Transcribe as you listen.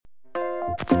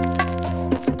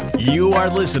You are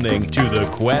listening to The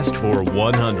Quest for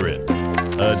 100,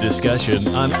 a discussion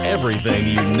on everything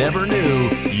you never knew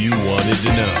you wanted to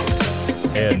know.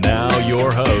 And now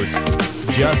your hosts,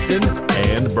 Justin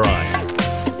and Brian.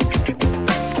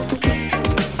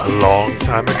 A long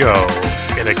time ago,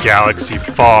 in a galaxy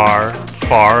far,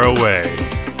 far away,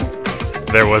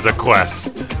 there was a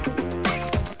quest.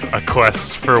 A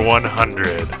quest for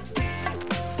 100.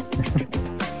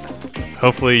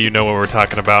 Hopefully you know what we're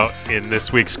talking about in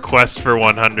this week's Quest for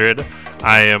 100.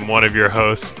 I am one of your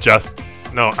hosts,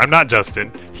 No, I'm not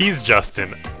Justin. He's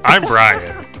Justin. I'm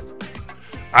Brian.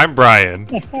 I'm Brian.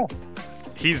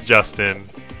 He's Justin.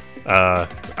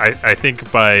 I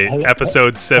think by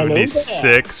episode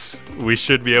 76, we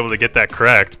should be able to get that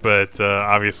correct, but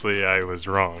obviously I was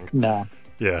wrong. No.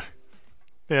 Yeah,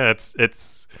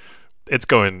 it's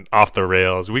going off the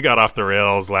rails. We got off the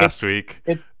rails last week,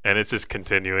 and it's just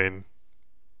continuing.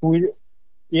 Why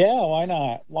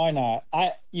not?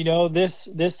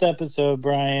 This episode,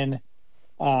 Brian,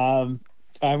 I'm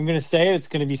going to say it's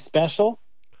going to be special.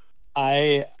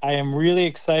 I am really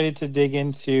excited to dig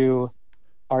into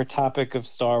our topic of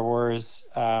Star Wars.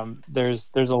 There's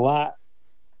a lot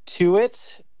to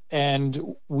it,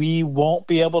 and we won't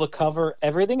be able to cover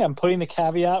everything. I'm putting the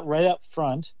caveat right up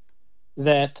front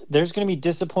that there's going to be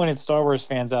disappointed Star Wars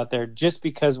fans out there just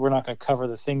because we're not going to cover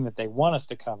the thing that they want us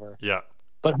to cover. Yeah.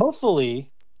 But hopefully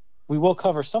we will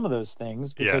cover some of those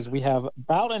things because we have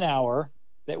about an hour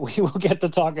that we will get to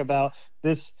talk about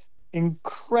this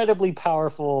incredibly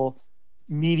powerful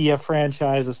media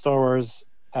franchise of Star Wars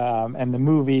and the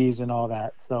movies and all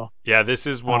that. So yeah, this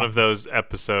is one of those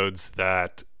episodes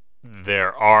that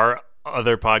there are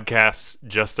other podcasts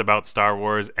just about Star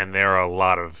Wars, and there are a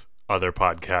lot of other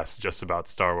podcasts just about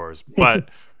Star Wars. But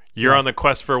you're on the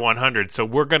quest for 100, so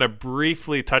we're going to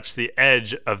briefly touch the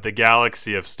edge of the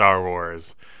galaxy of Star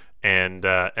Wars, and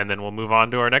then we'll move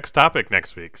on to our next topic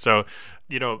next week. So,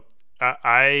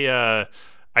 I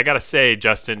got to say,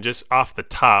 Justin, just off the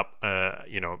top,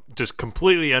 just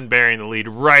completely unburying the lead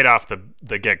right off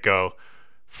the get-go.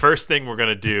 First thing we're going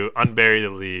to do, unbury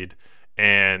the lead.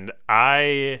 And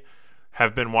I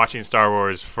have been watching Star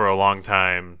Wars for a long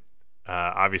time.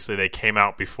 Obviously, they came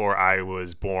out before I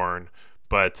was born.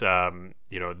 But,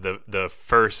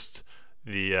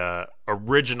 the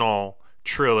original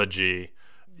trilogy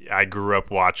I grew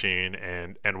up watching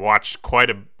and watched quite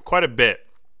a bit.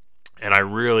 And I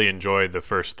really enjoyed the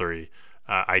first three.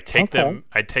 I take them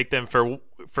for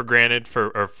granted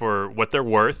for what they're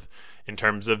worth in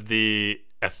terms of the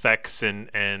effects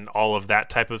and all of that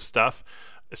type of stuff.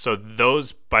 So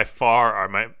those by far are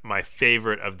my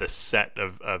favorite of the set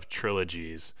of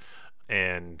trilogies.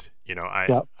 And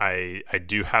I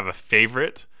do have a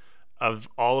favorite of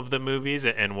all of the movies,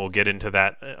 and we'll get into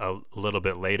that a little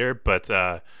bit later. But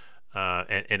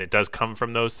and it does come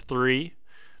from those three.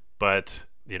 But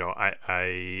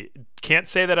I can't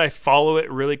say that I follow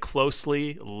it really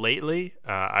closely lately.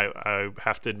 I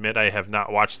have to admit I have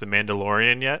not watched The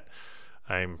Mandalorian yet.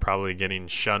 I'm probably getting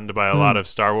shunned by a lot of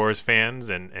Star Wars fans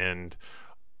and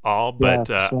all. But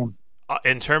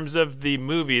in terms of the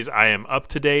movies, I am up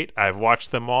to date. I've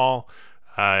watched them all.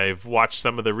 I've watched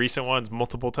some of the recent ones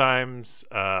multiple times.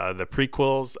 The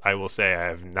prequels, I will say I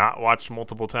have not watched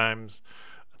multiple times.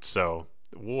 So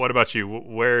what about you?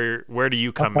 Where do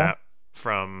you come at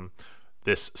from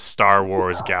this Star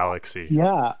Wars galaxy?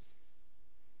 Yeah.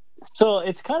 So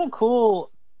it's kind of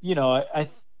cool.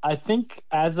 I think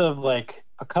as of like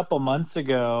a couple months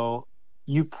ago,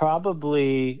 you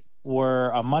probably were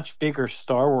a much bigger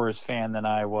Star Wars fan than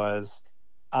I was.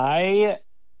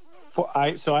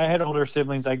 So I had older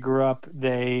siblings. I grew up.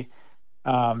 They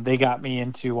got me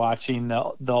into watching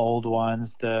the old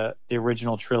ones, the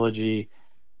original trilogy,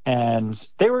 and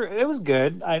it was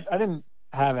good. I didn't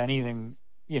have anything,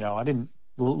 I didn't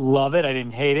love it. I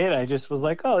didn't hate it. I just was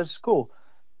like, oh, this is cool.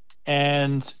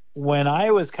 And when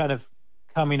I was kind of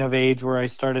coming of age where I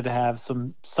started to have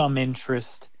some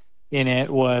interest in it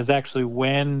was actually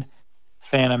when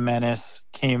Phantom Menace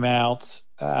came out.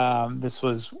 This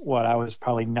was I was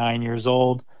probably 9 years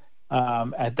old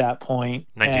at that point.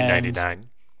 1999.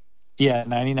 Yeah,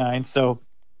 99. So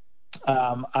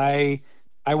I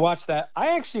watched that.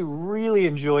 I actually really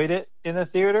enjoyed it in the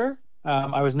theater.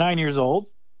 I was 9 years old,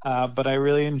 but I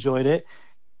really enjoyed it.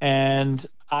 And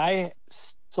I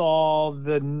saw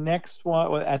the next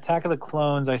one, Attack of the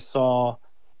Clones, I saw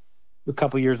a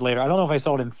couple years later. I don't know if I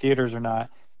saw it in theaters or not.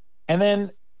 And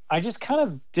then I just kind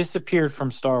of disappeared from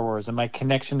Star Wars and my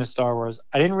connection to Star Wars.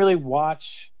 I didn't really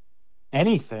watch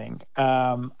anything.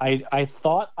 I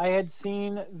thought I had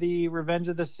seen the Revenge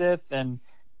of the Sith, and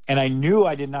I knew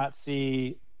I did not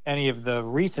see any of the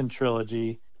recent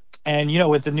trilogy. And,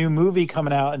 with the new movie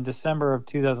coming out in December of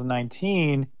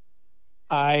 2019,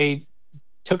 I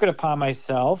took it upon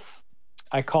myself.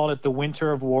 I called it the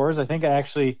Winter of Wars. I think I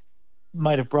actually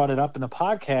might have brought it up in the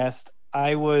podcast.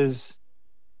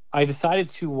 I decided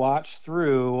to watch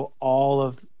through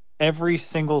every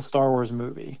single Star Wars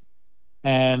movie.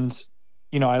 And,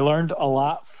 I learned a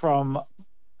lot from,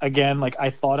 again, like I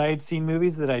thought I had seen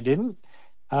movies that I didn't.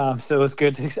 So it was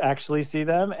good to actually see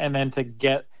them and then to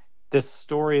get this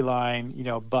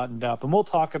storyline, buttoned up. And we'll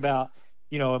talk about,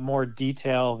 in more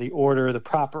detail, the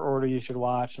proper order you should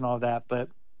watch and all that. But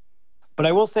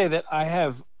I will say that I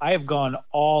have gone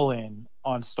all in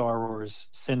on Star Wars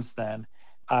since then.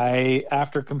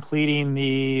 After completing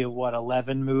the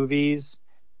 11 movies,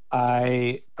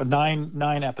 9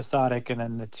 episodic and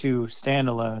then the 2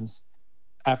 standalones.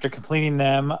 After completing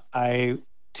them, I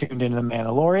tuned into The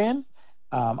Mandalorian.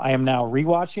 I am now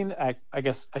rewatching. I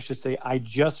guess I should say I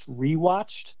just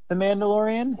rewatched The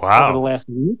Mandalorian over the last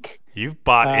week. You've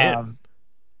bought in.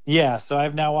 Yeah, so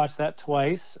I've now watched that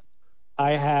twice.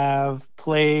 I have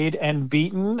played and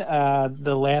beaten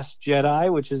The Last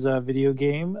Jedi, which is a video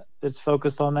game that's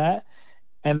focused on that.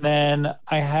 And then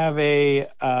I have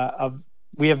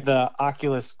we have the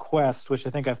Oculus Quest, which I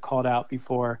think I've called out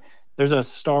before. There's a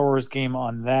Star Wars game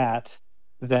on that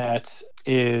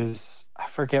is I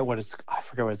forget what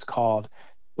it's called,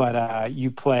 but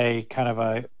you play kind of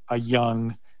a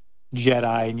young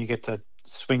Jedi and you get to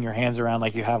swing your hands around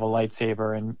like you have a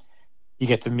lightsaber and you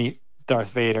get to meet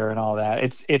Darth Vader and all that.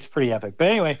 It's pretty epic. But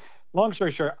anyway, long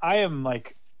story short, I'm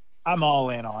all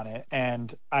in on it,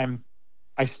 and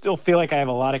I still feel like I have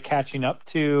a lot of catching up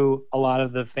to a lot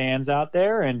of the fans out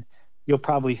there, and you'll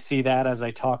probably see that as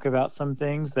I talk about some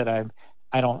things that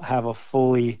I don't have a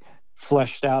fully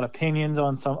fleshed out opinions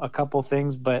on a couple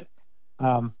things, but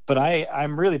I'm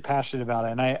really passionate about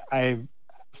it, and I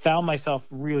found myself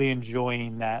really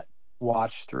enjoying that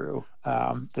watch through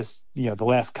the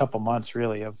last couple months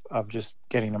really of just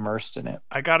getting immersed in it.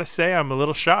 I gotta say I'm a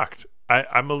little shocked.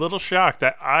 I'm a little shocked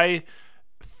that I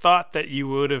thought that you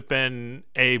would have been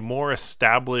a more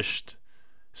established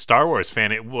Star Wars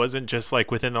fan. It wasn't just like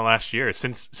within the last year.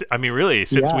 Since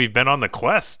we've been on the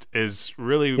quest is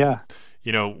really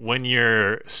when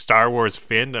your Star Wars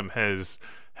fandom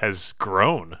has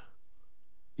grown.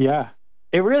 Yeah,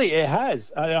 it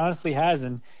has. It honestly has.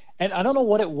 And I don't know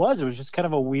what it was. It was just kind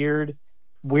of a weird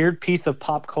piece of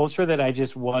pop culture that I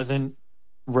just wasn't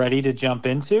ready to jump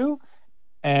into.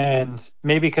 And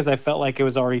maybe because I felt like it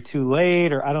was already too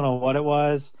late, or I don't know what it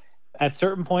was. At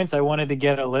certain points, I wanted to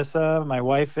get Alyssa, my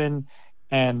wife, in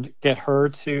and get her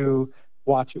to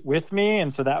watch it with me.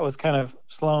 And so that was kind of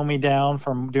slowing me down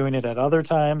from doing it at other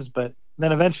times. But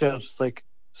then eventually I was just like,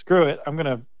 screw it. I'm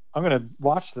going to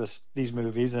watch these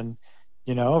movies. And,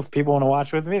 if people want to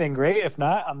watch with me, then great. If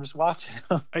not, I'm just watching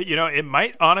them. It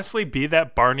might honestly be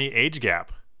that Barney age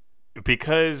gap.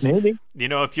 Because maybe,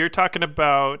 if you're talking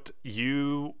about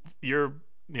your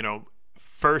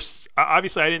first,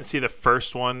 obviously I didn't see the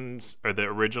first ones or the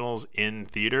originals in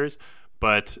theaters,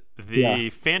 but the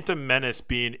Phantom Menace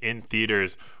being in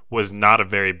theaters was not a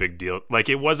very big deal. Like,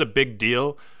 it was a big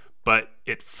deal, but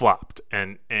it flopped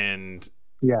and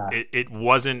it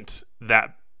wasn't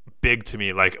that big to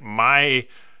me. Like, my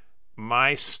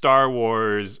Star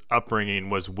Wars upbringing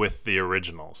was with the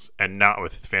originals and not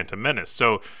with Phantom Menace.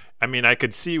 So I mean, I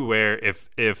could see where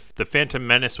if the Phantom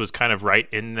Menace was kind of right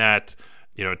in that,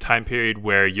 time period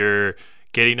where you're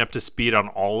getting up to speed on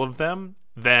all of them,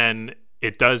 then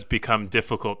it does become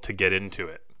difficult to get into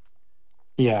it.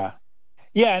 Yeah.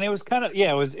 Yeah, and it was kind of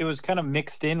it was kind of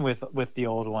mixed in with the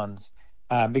old ones.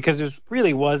 Because it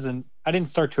wasn't I didn't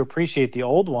start to appreciate the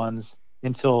old ones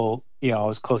until, I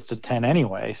was close to 10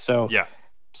 anyway. So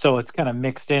so it's kind of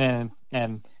mixed in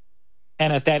and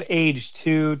at that age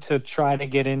too, to try to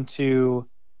get into,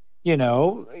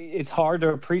 it's hard to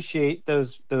appreciate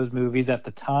those movies at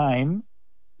the time,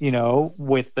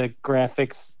 with the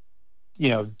graphics,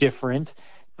 different,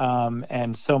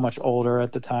 and so much older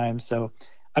at the time. So,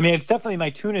 I mean, it's definitely, my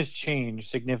tune has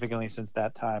changed significantly since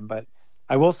that time, but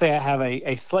I will say I have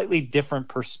a slightly different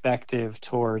perspective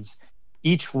towards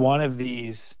each one of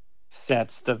these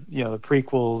sets, the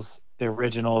prequels, the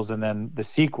originals, and then the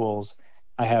sequels.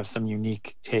 I have some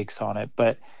unique takes on it,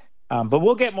 but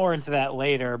we'll get more into that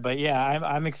later. But yeah,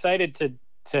 I'm excited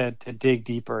to dig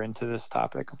deeper into this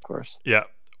topic, of course. Yeah.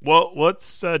 Well,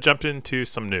 let's jump into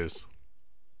some news.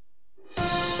 You're a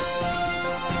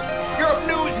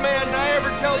newsman. Did I ever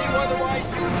tell you otherwise?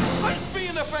 Punch me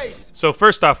in the face. So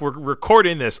first off, we're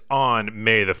recording this on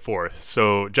May the 4th.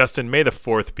 So Justin, May the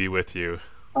 4th be with you.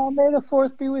 Oh, May the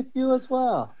 4th be with you as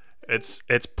well.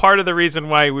 It's part of the reason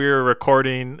why we were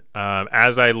recording.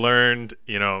 As I learned,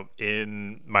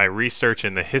 in my research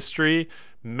in the history,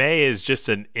 May is just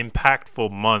an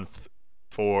impactful month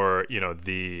for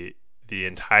the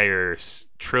entire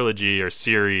trilogy or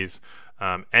series.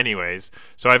 Anyways,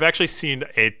 so I've actually seen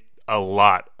a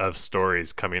lot of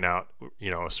stories coming out,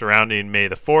 surrounding May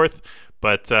the 4th.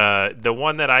 But the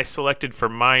one that I selected for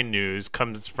my news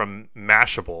comes from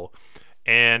Mashable,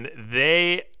 and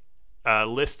they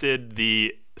listed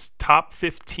the top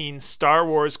 15 Star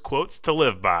Wars quotes to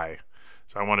live by.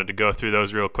 So I wanted to go through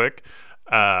those real quick.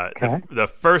 Okay. The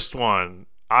first one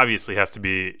obviously has to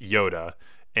be Yoda,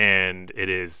 and it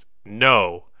is,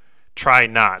 "No, try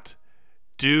not.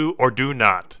 Do or do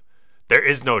not. There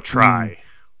is no try."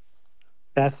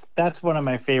 That's one of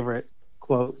my favorite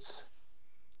quotes.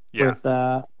 Yeah. With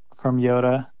from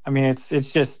Yoda. I mean, it's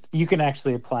just, you can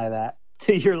actually apply that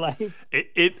to your life.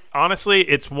 It honestly,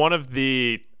 it's one of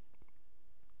the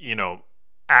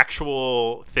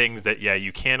actual things that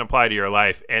you can apply to your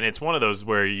life, and it's one of those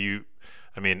where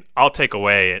I'll take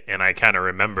away and I kind of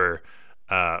remember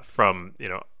from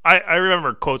I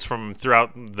remember quotes from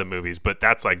throughout the movies, but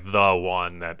that's like the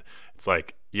one that it's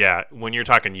like, when you're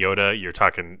talking Yoda, you're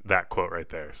talking that quote right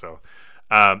there. So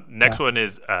next one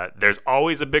is "There's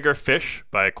always a bigger fish"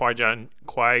 by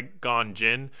Qui-Gon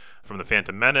Jinn from The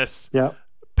Phantom Menace. Yep.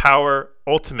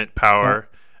 Ultimate power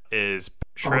is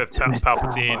Shriv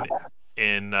Palpatine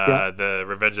in the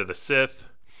Revenge of the Sith.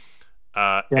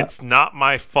 It's not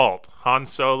my fault, Han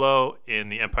Solo in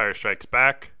The Empire Strikes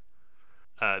Back.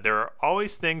 There are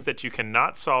always things that you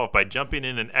cannot solve by jumping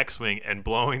in an X-Wing and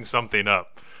blowing something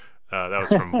up. That was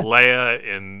from Leia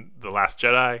in The Last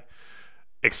Jedi.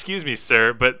 Excuse me,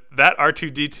 sir, but that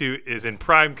R2-D2 is in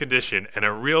prime condition and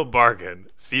a real bargain.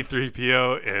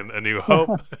 C-3PO in A New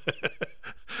Hope.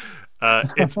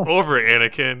 It's over,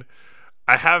 Anakin.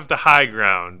 I have the high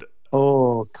ground.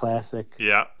 Oh, classic.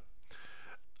 Yeah.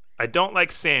 I don't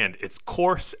like sand. It's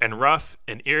coarse and rough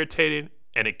and irritating,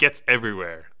 and it gets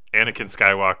everywhere. Anakin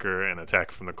Skywalker in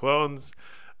Attack from the Clones.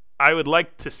 I would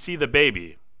like to see the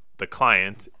baby, the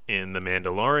client in The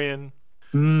Mandalorian.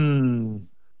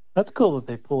 That's cool that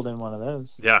they pulled in one of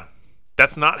those. Yeah.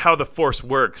 That's not how the Force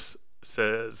works,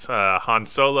 says Han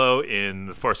Solo in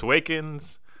The Force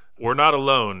Awakens. We're not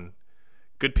alone.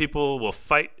 Good people will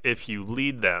fight if you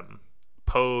lead them.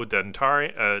 Poe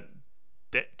Dameron.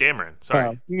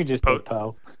 Sorry. You can just say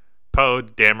Poe. Poe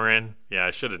Dameron. Yeah,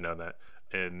 I should have known that.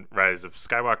 In Rise of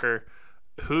Skywalker.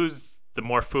 Who's the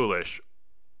more foolish?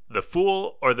 The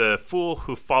fool or the fool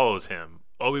who follows him?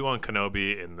 Obi-Wan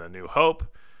Kenobi in The New Hope.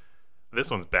 This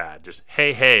one's bad. Just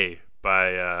 "Hey Hey"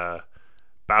 by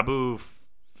Babu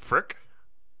Frick.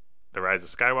 The Rise of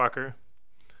Skywalker.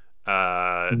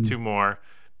 Two more.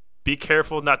 Be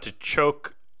careful not to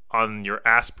choke on your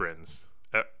aspirins.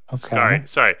 Sorry.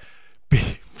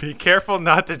 Be careful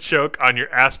not to choke on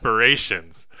your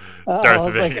aspirations.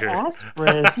 Darth Vader. Like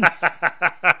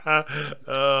aspirins.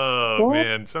 Oh,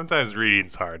 man. Sometimes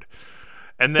reading's hard.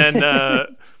 And then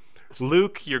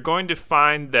Luke, you're going to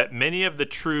find that many of the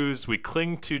truths we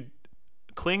cling to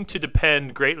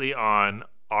depend greatly on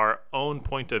our own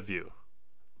point of view.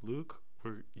 Luke,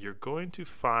 you're going to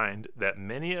find that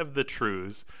many of the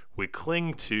truths we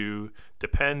cling to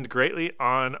depend greatly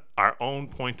on our own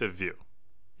point of view.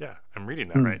 Yeah, I'm reading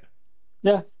that right.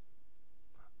 Yeah.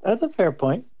 That's a fair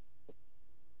point.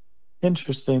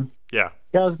 Interesting. Yeah.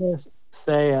 I was going to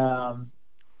say I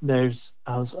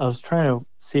was trying to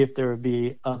see if there would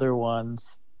be other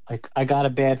ones. Like, I got a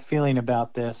bad feeling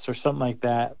about this or something like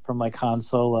that from like Han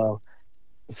Solo.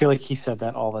 I feel like he said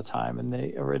that all the time in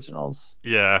the originals.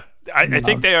 Yeah. I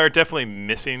think they are definitely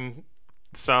missing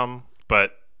some,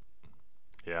 but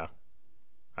yeah.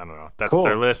 I don't know. That's cool.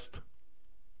 Their list.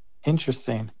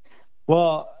 Interesting.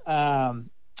 Well,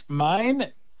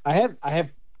 mine, I have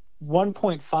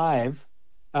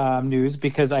 1.5 news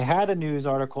because I had a news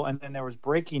article and then there was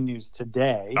breaking news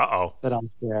today that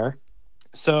I'll share.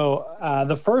 So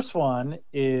the first one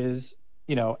is,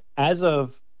 as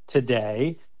of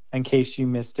today, in case you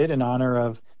missed it, in honor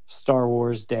of Star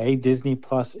Wars Day, Disney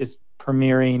Plus is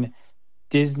premiering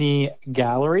Disney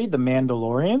Gallery, The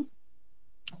Mandalorian,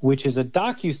 which is a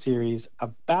docuseries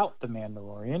about The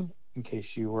Mandalorian, in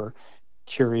case you were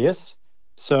curious.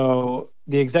 So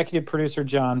the executive producer,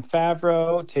 Jon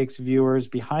Favreau, takes viewers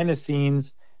behind the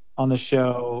scenes on the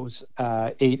show's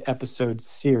 8-episode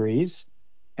series,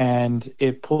 and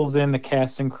it pulls in the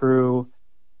cast and crew,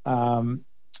 and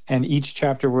each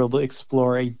chapter will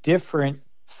explore a different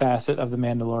facet of The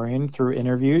Mandalorian through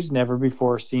interviews, never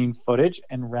before seen footage,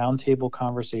 and roundtable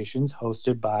conversations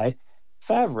hosted by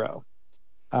Favreau.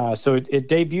 So it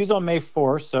debuts on May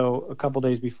 4th, so a couple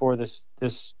days before this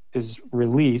is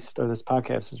released, or this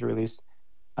podcast is released.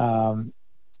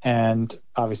 And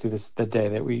obviously this is the day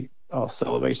that we all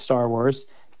celebrate Star Wars.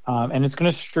 And it's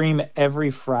going to stream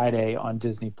every Friday on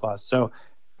Disney+. So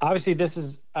obviously this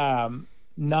is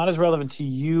not as relevant to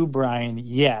you, Brian,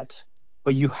 yet,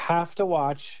 but you have to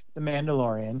watch The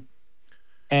Mandalorian.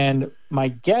 And my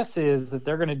guess is that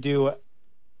they're going to do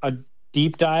a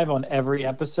deep dive on every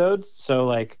episode. So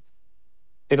like,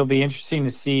 it'll be interesting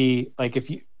to see, like,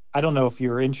 I don't know if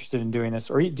you're interested in doing this,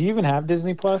 or do you even have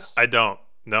Disney Plus? I don't.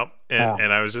 Nope.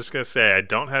 And I was just going to say, I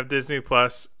don't have Disney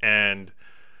Plus, and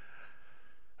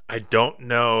I don't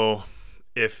know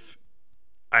if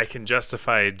I can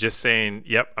justify just saying,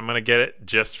 yep, I'm going to get it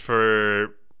just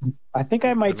for. I think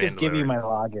I might just give you my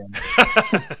login.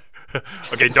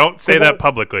 Okay, don't say that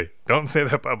publicly. Don't say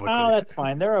that publicly. Oh, that's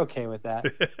fine. They're okay with that.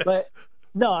 But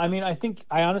no, I mean, I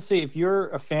honestly, if you're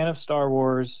a fan of Star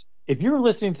Wars, if you're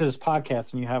listening to this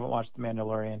podcast and you haven't watched The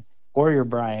Mandalorian, or you're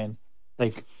Brian,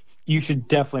 like, you should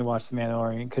definitely watch The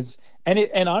Mandalorian.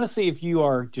 And honestly, if you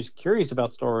are just curious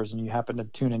about Star Wars and you happen to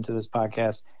tune into this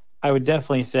podcast, I would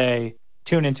definitely say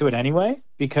tune into it anyway,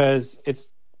 because it's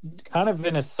kind of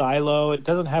in a silo. It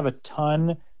doesn't have a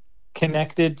ton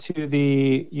connected to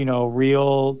the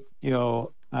real the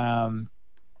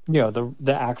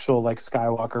actual like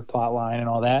Skywalker plot line and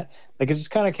all that. Like, it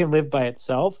just kind of can live by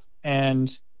itself,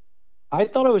 and I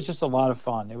thought it was just a lot of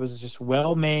fun. It was just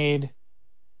well made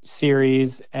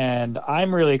series, and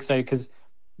I'm really excited because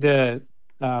the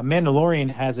Mandalorian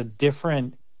has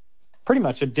pretty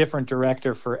much a different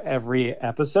director for every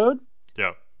episode.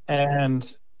 Yeah.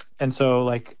 And so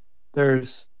like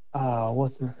there's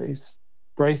what's her face?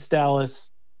 Bryce Dallas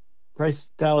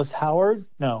Howard?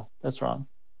 No, that's wrong.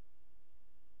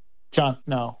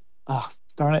 No. Oh,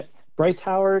 darn it. Bryce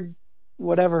Howard,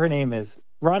 whatever her name is.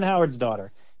 Ron Howard's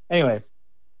daughter. Anyway,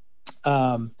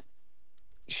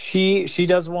 she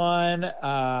does one.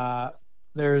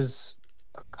 There's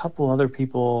a couple other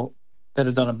people that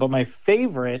have done it, but my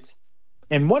favorite,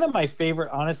 and one of my favorite,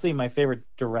 honestly, my favorite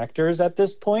directors at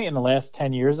this point in the last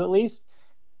 10 years at least.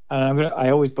 I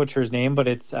always butcher his name, but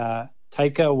it's Taika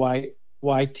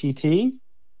Waititi.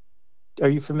 Are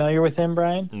you familiar with him,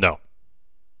 Brian? No.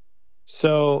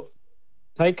 So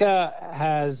Taika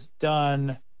has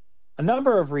done a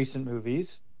number of recent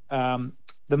movies.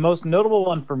 The most notable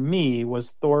one for me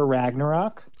was Thor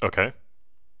Ragnarok. Okay.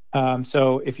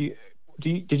 So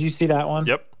did you see that one?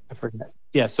 Yep. I forget.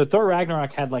 Yeah. So Thor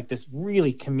Ragnarok had like this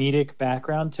really comedic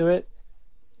background to it,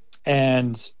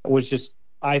 and was just,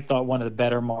 I thought, one of the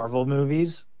better Marvel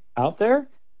movies out there.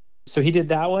 So he did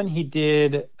that one. He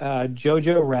did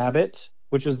Jojo Rabbit,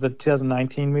 which was the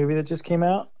 2019 movie that just came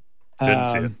out. Didn't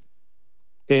see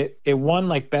it. It won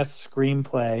like best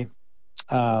screenplay,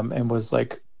 and was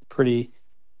like pretty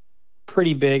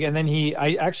big. And then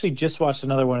I actually just watched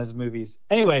another one of his movies.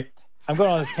 Anyway, I'm going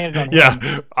on this tangent.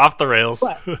 Yeah, off the rails.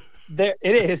 But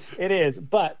it is.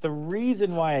 But the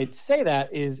reason why I say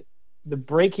that is the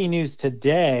breaking news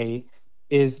today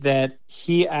is that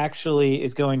he actually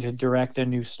is going to direct a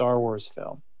new Star Wars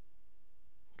film.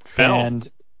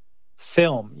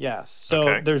 Film, yes. So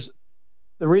okay. There's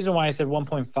the reason why I said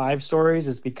 1.5 stories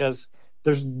is because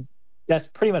that's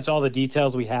pretty much all the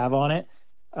details we have on it,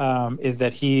 is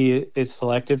that he is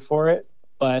selected for it.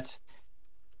 But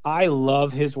I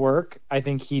love his work. I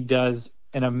think he does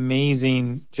an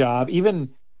amazing job. Even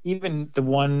the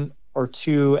one or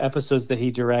two episodes that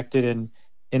he directed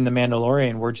in The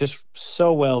Mandalorian were just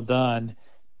so well done.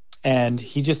 And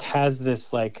he just has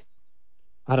this, like,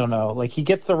 I don't know, like, he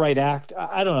gets the right act.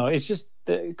 I don't know. It's just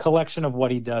the collection of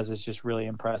what he does is just really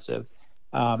impressive.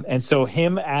 And so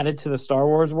him added to the Star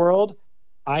Wars world,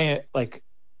 I'm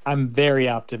very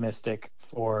optimistic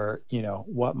for,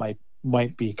 what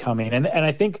might be coming. And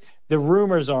I think the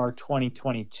rumors are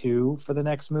 2022 for the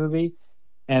next movie,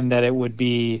 and that it would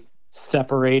be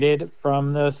separated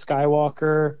from the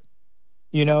Skywalker,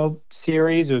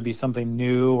 series. It would be something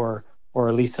new, or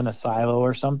at least in a silo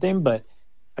or something. But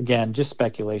again, just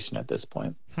speculation at this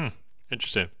point.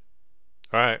 Interesting.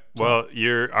 All right. Well,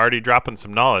 you're already dropping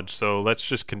some knowledge, so let's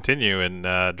just continue and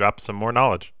drop some more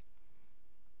knowledge.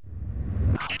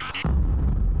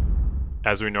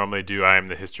 As we normally do, I am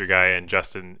the history guy and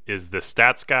Justin is the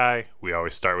stats guy. We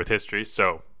always start with history,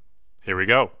 so here we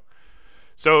go.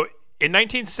 So in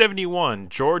 1971,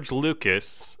 George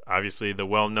Lucas, obviously the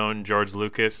well-known George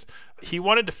Lucas, he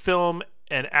wanted to film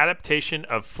an adaptation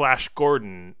of Flash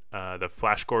Gordon, the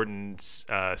Flash Gordon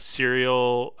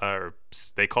serial, or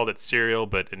they called it serial,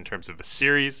 but in terms of a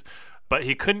series, but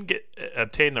he couldn't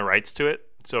obtain the rights to it.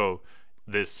 So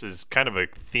this is kind of a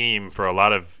theme for a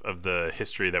lot of the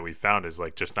history that we found, is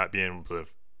like just not being able to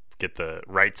get the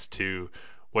rights to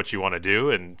what you want to do.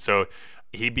 And so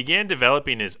he began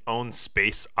developing his own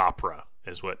space opera,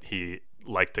 is what he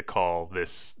liked to call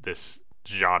this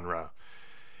genre.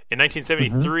 In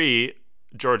 1973,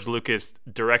 George Lucas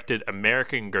directed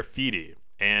American Graffiti,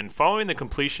 and following the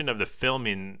completion of the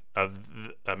filming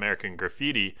of American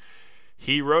Graffiti,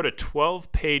 he wrote a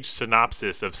 12-page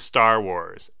synopsis of Star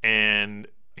Wars, and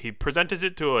he presented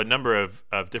it to a number of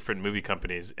different movie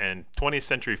companies, and 20th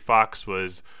Century Fox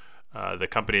was the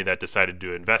company that decided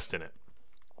to invest in it.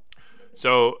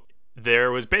 So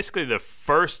there was basically the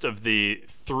first of the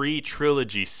 3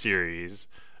 trilogy series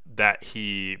that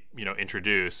he,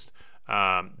 introduced.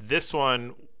 This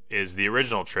one is the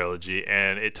original trilogy,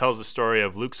 and it tells the story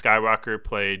of Luke Skywalker,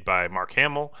 played by Mark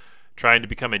Hamill, trying to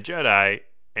become a Jedi,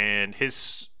 and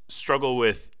his struggle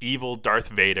with evil Darth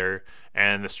Vader,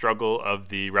 and the struggle of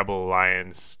the Rebel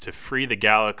Alliance to free the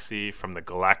galaxy from the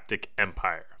Galactic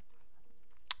Empire.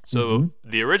 So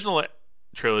the original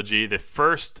trilogy, the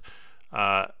first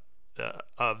of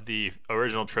the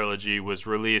original trilogy, was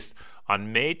released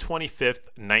on May 25th,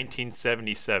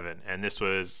 1977, and this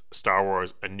was Star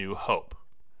Wars A New Hope.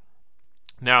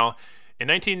 Now, in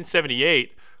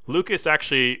 1978, Lucas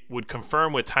actually would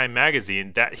confirm with Time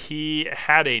magazine that he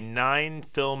had a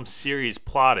 9-film series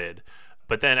plotted,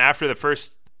 but then after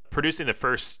producing the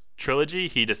first trilogy,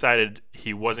 he decided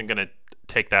he wasn't going to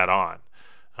take that on.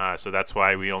 So that's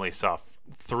why we only saw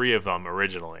 3 of them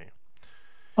originally.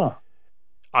 Huh.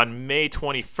 On May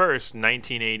 21st,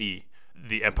 1980,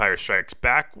 The Empire Strikes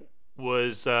Back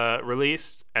was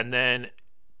released, and then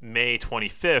May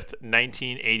 25th,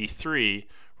 1983,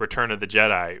 Return of the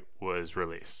Jedi was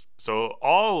released. So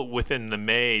all within the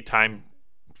May time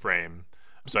frame.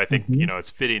 So I think, it's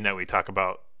fitting that we talk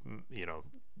about,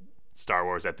 Star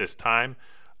Wars at this time.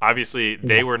 Obviously,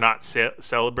 they were not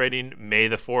celebrating May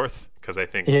the 4th, because I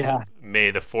think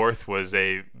May the 4th was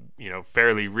a,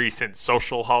 fairly recent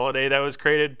social holiday that was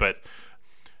created. But,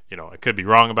 I could be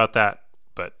wrong about that.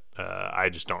 But I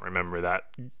just don't remember that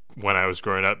when I was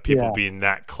growing up, people being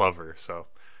that clever. So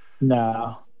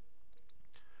no.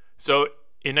 So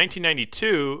in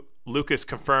 1992, Lucas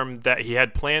confirmed that he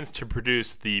had plans to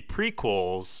produce the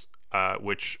prequels,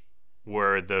 which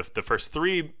were the first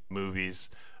 3 movies.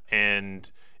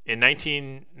 And in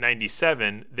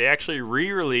 1997, they actually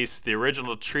re-released the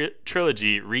original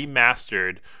trilogy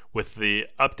remastered with the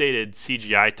updated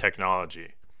CGI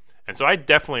technology. And so I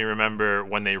definitely remember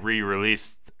when they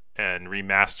re-released and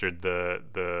remastered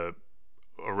the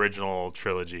original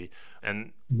trilogy.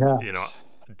 And,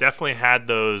 definitely had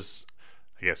those,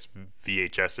 I guess,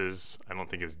 VHSs. I don't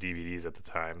think it was DVDs at the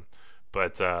time.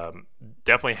 But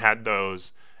definitely had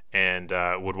those and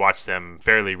would watch them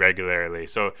fairly regularly.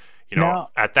 So,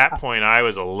 at that point, I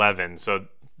was 11. So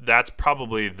that's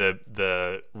probably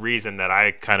the reason that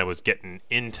I kind of was getting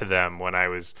into them when I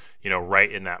was,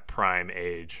 right in that prime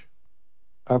age.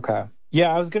 Okay.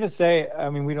 Yeah, I was going to say, I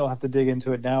mean, we don't have to dig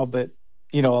into it now, but,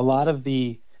 a lot of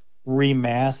the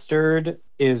remastered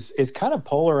is kind of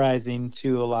polarizing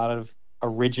to a lot of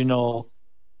original,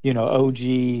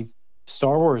 OG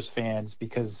Star Wars fans,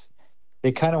 because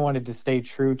they kind of wanted to stay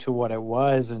true to what it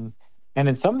was. And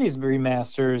in some of these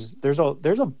remasters, there's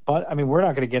a I mean, we're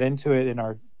not going to get into it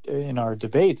in our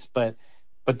debates, but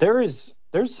there's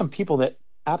some people that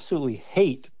absolutely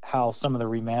hate how some of the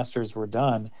remasters were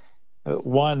done.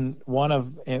 One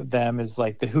of them is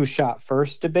like the who shot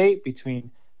first debate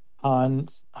between Han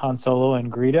Solo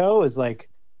and Greedo is like,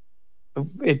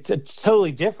 it's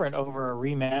totally different over a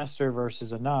remaster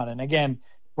versus a non. And again,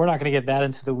 we're not going to get that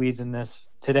into the weeds in this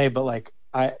today, but like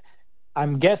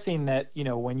I'm guessing that,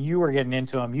 when you were getting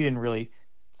into them,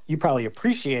 you probably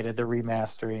appreciated the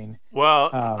remastering.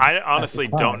 Well, I honestly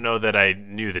don't know that I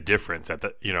knew the difference at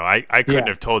the, I couldn't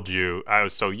have told you. I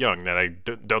was so young that I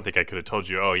don't think I could have told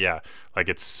you, oh yeah, like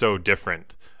it's so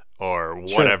different or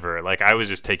whatever. Sure. Like I was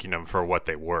just taking them for what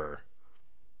they were.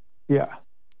 Yeah.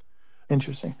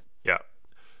 Interesting. Yeah.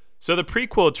 So the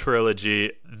prequel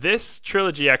trilogy, this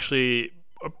trilogy actually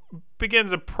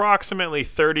begins approximately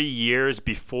 30 years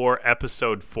before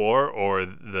Episode 4 or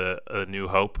the A New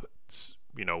Hope,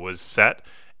 was set.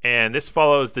 And this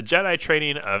follows the Jedi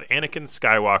training of Anakin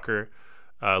Skywalker,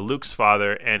 Luke's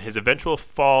father, and his eventual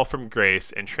fall from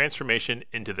grace and transformation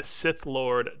into the Sith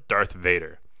Lord Darth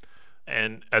Vader,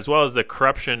 and as well as the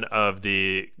corruption of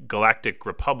the Galactic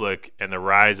Republic and the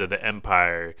rise of the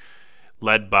Empire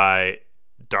led by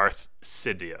Darth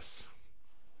Sidious.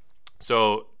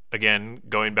 So again,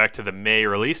 going back to the May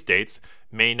release dates,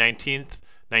 May 19th,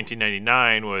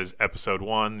 1999 was Episode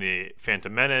 1, The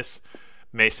Phantom Menace.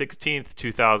 May 16th,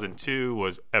 2002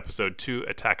 was Episode 2,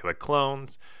 Attack of the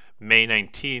Clones. May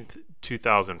 19th,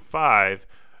 2005,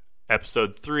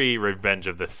 Episode 3, Revenge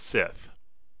of the Sith.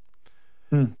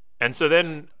 And so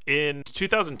then in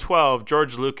 2012,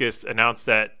 George Lucas announced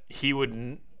that he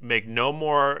would make no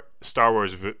more Star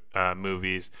Wars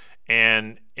movies.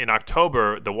 And in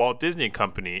October, the Walt Disney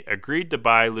Company agreed to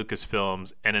buy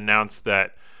Lucasfilms and announced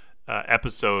that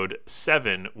Episode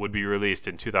 7 would be released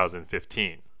in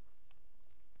 2015.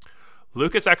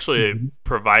 Lucas actually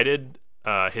provided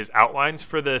his outlines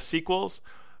for the sequels,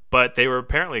 but they were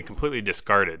apparently completely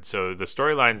discarded. So the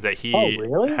storylines that he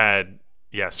had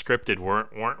scripted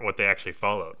weren't what they actually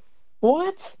followed.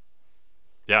 What?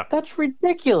 Yeah. That's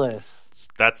ridiculous.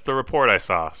 That's the report I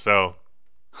saw. So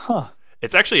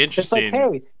it's actually interesting. It's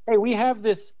like, hey, we have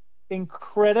this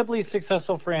incredibly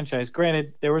successful franchise.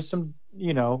 Granted, there was some,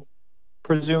 a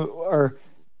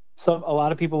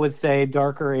lot of people would say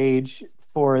darker age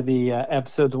for the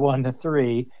episodes 1 to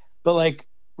 3, but like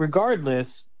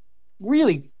regardless,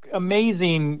 really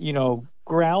amazing,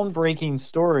 groundbreaking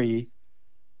story,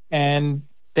 and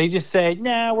they just say,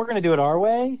 nah, we're going to do it our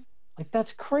way. Like,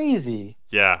 that's crazy.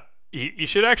 Yeah. You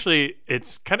should actually,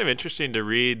 it's kind of interesting to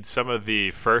read some of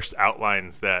the first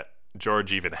outlines that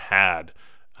George even had.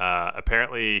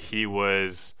 Apparently he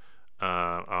was,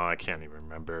 I can't even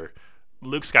remember.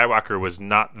 Luke Skywalker was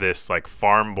not this like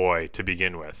farm boy to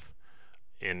begin with.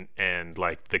 And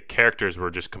like the characters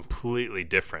were just completely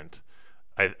different.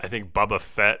 I think Boba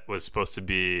Fett was supposed to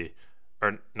be,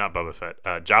 or not Boba Fett,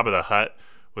 Jabba the Hutt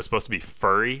was supposed to be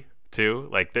furry too.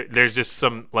 Like there's just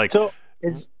some like. So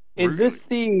is this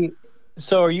the?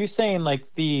 So are you saying like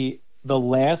the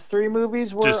last 3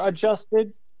 movies were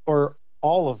adjusted, or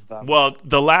all of them? Well,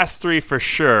 the last 3 for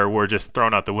sure were just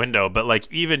thrown out the window. But like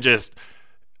even just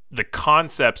the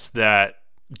concepts that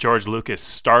George Lucas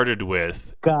started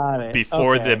with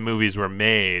before the movies were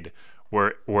made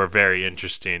were very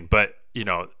interesting. But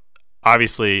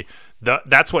obviously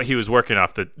that's what he was working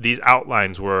off. These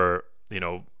outlines were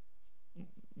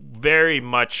very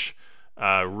much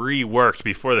reworked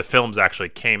before the films actually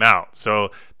came out.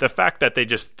 So the fact that they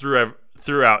just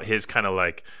threw out his kind of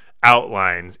like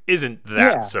outlines isn't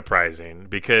that surprising,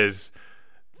 because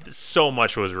so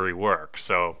much was reworked.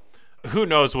 So who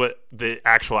knows what the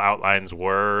actual outlines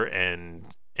were and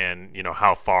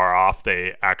how far off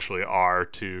they actually are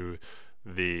to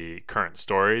the current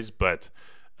stories. But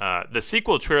the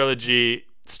sequel trilogy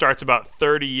starts about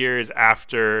 30 years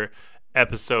after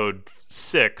Episode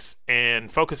 6 and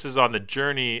focuses on the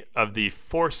journey of the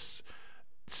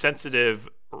Force-sensitive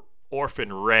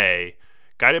orphan Rey,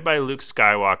 guided by Luke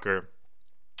Skywalker,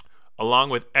 along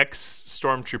with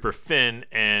ex-Stormtrooper Finn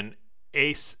and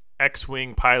ace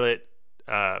X-Wing pilot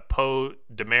Poe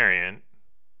Dameron.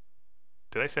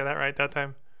 Did I say that right that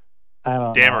time? I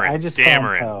don't know. I just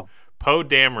Dameron. Poe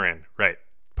Dameron. Right.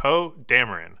 Poe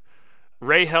Dameron.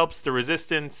 Rey helps the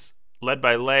Resistance, led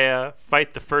by Leia,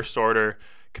 fight the First Order,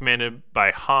 commanded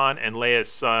by Han and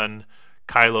Leia's son,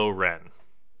 Kylo Ren.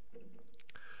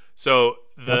 So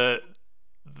the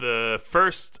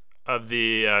first of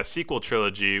the sequel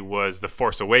trilogy was The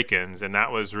Force Awakens, and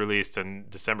that was released on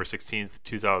December 16th,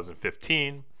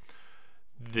 2015.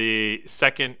 The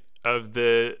second of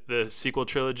the sequel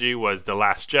trilogy was The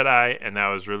Last Jedi, and that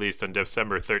was released on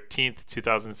December 13th,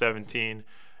 2017.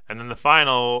 And then the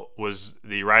final was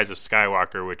The Rise of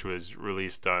Skywalker, which was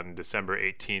released on December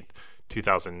 18th,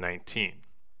 2019.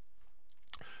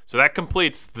 So that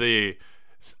completes the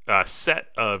set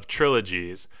of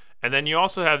trilogies. And then you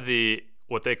also have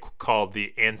what they call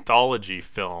the anthology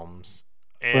films.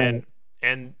 And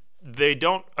they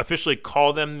don't officially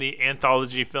call them the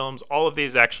anthology films. All of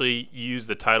these actually use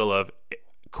the title of,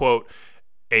 quote,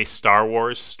 a Star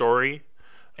Wars story.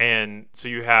 And so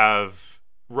you have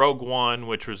Rogue One,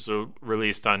 which was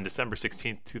released on December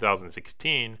 16th,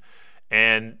 2016.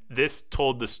 And this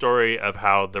told the story of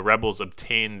how the rebels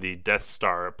obtained the Death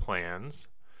Star plans.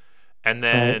 And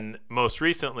then most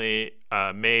recently,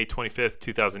 May 25th,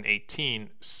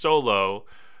 2018, Solo,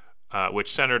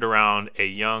 which centered around a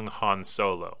young Han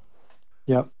Solo.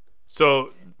 Yep.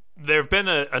 So there have been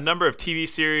a number of TV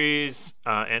series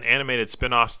and animated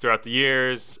spin-offs throughout the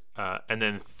years, and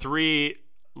then 3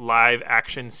 live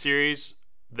action series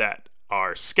that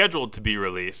are scheduled to be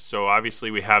released. So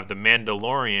obviously we have The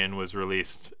Mandalorian was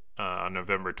released on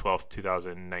November 12th,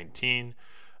 2019.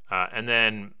 And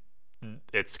then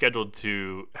it's scheduled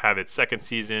to have its second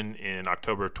season in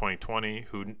October of 2020.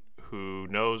 Who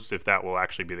knows if that will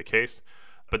actually be the case.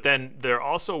 But then they're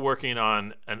also working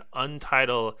on an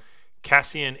untitled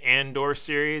Cassian Andor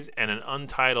series and an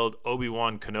untitled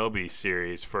Obi-Wan Kenobi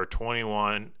series for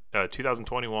 2021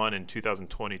 2021 and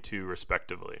 2022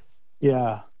 respectively.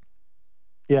 Yeah.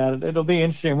 Yeah, it'll be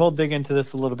interesting. We'll dig into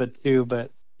this a little bit too,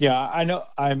 but yeah, I know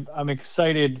I'm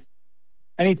excited.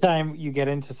 Anytime you get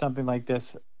into something like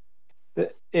this,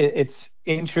 it's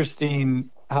interesting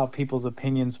how people's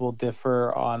opinions will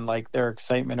differ on like their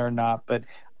excitement or not. But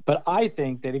I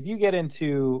think that if you get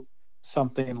into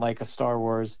something like a Star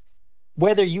Wars,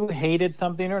 whether you hated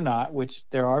something or not, which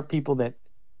there are people that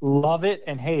love it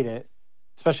and hate it,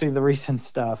 especially the recent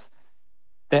stuff,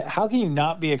 that how can you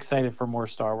not be excited for more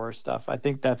Star Wars stuff? I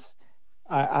think that's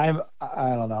I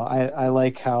don't know. I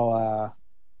like how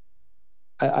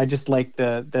I just like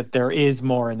that there is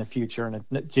more in the future and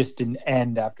it just didn't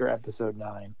end after episode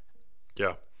 9.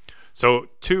 Yeah. So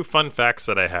 2 fun facts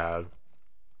that I had.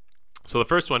 So the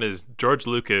first one is George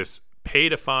Lucas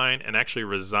paid a fine and actually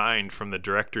resigned from the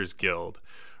Directors Guild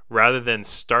rather than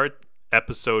start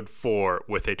episode 4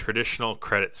 with a traditional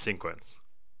credit sequence.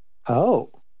 Oh.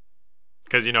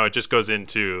 Because, it just goes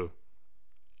into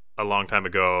a long time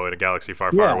ago in a galaxy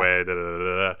far, far away.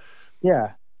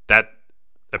 Yeah. That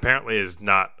apparently is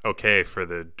not okay for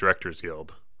the Directors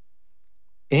Guild.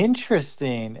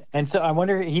 Interesting. And so I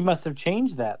wonder, he must have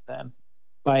changed that then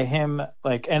by him,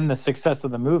 like, and the success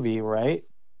of the movie, right?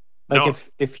 Like, no,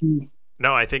 if he...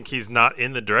 No, I think he's not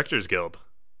in the Directors Guild.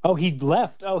 Oh, he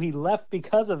left. Oh, he left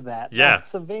because of that. Yeah.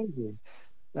 That's amazing.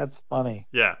 That's funny.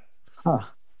 Yeah. Huh.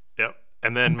 Yep.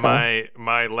 And then my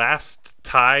last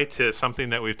tie to something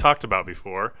that we've talked about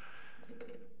before,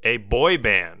 a boy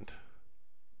band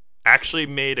actually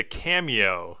made a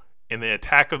cameo in the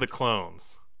Attack of the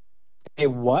Clones. A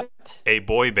what? A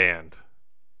boy band.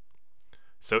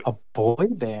 So a boy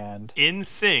band?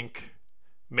 NSYNC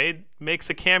makes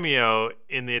a cameo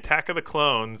in the Attack of the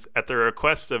Clones at the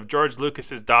request of George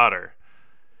Lucas's daughter.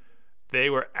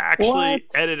 They were actually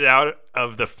edited out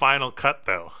of the final cut,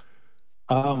 though.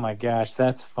 Oh my gosh,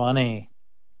 that's funny.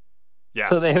 Yeah.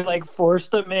 So they like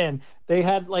forced them in. They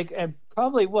had like, and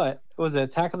probably what was it?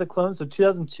 Attack of the Clones of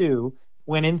 2002,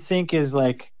 when NSYNC is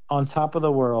like on top of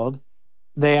the world.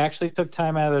 They actually took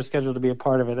time out of their schedule to be a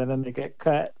part of it, and then they get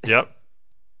cut. Yep.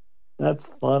 That's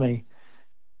funny.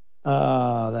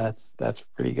 That's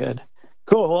pretty good.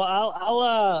 Cool.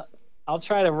 Well, I'll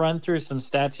try to run through some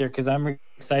stats here because I'm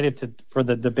excited for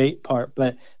the debate part,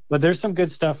 but there's some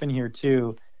good stuff in here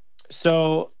too.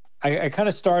 So I kind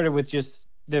of started with just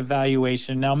the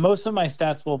evaluation. Now, most of my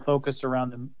stats will focus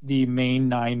around the main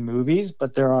 9 movies,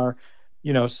 but there are,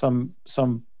 some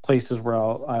places where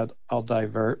I'll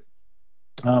divert.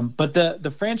 But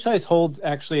the franchise holds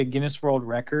actually a Guinness World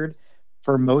Record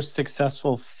for most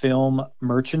successful film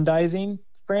merchandising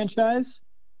franchise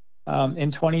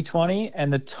in 2020,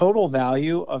 and the total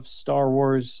value of the Star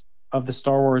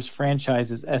Wars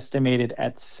franchise is estimated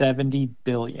at $70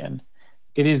 billion.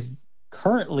 It is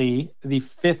currently the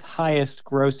 5th highest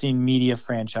grossing media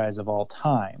franchise of all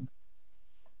time.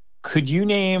 Could you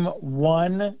name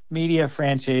one media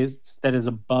franchise that is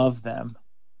above them?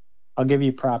 I'll give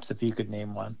you props if you could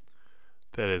name one.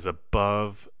 That is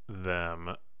above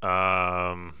them.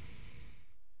 That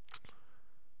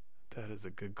is a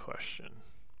good question.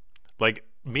 Like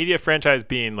media franchise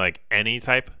being like any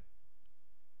type?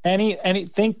 Any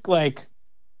think like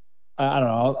I don't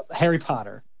know, Harry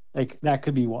Potter. Like that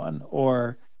could be one,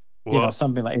 or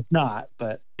something like. It's not,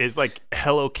 but is like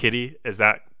Hello Kitty. Is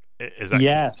that?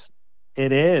 Yes,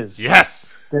 it is.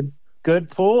 Yes. Good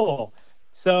pull.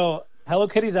 So Hello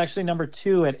Kitty is actually number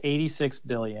 2 at $86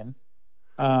 billion.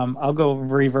 I'll go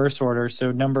reverse order.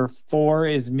 So number 4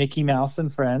 is Mickey Mouse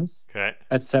and Friends. Okay.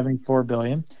 At $74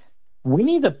 billion.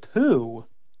 Winnie the Pooh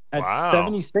at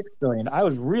 $76 billion. I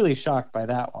was really shocked by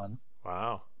that one.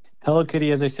 Wow. Hello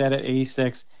Kitty, as I said, at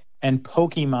 86, and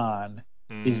Pokemon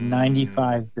is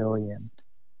 $95 billion.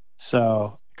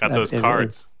 So got those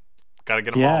cards. Got to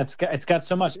get them all. Yeah, it's got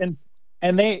so much, and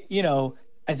they,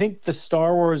 I think the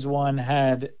Star Wars one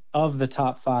had, of the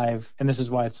top 5, and this is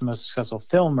why it's the most successful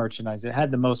film merchandise, it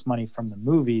had the most money from the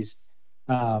movies,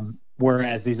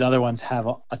 whereas these other ones have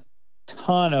a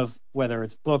ton of, whether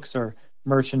it's books or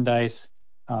merchandise,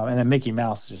 and then Mickey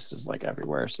Mouse just is like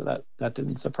everywhere, so that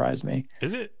didn't surprise me.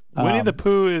 Is it Winnie the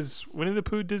Pooh? Is Winnie the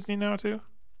Pooh Disney now too?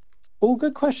 Oh,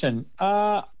 good question.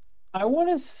 I want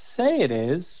to say it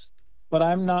is, but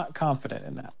I'm not confident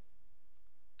in that.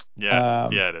 Yeah,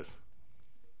 it is.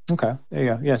 Okay, there you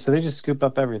go. Yeah, so they just scoop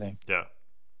up everything. Yeah.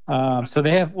 So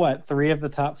they have 3 of the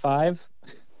top 5?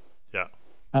 Yeah.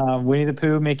 Winnie the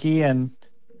Pooh, Mickey, and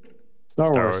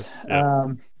Star Wars.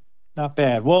 Yeah. Not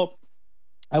bad. Well,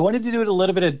 I wanted to do it a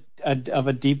little bit of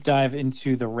a deep dive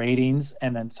into the ratings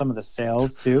and then some of the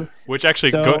sales too. Which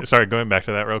actually, going back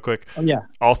to that real quick. Oh, yeah.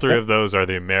 All 3 of those are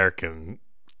the American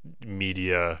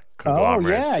media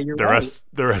conglomerates. Oh, yeah, you're the right.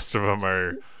 rest of them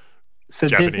are So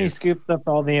Japanese. Disney scooped up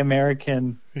all the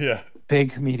American Yeah.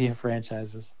 big media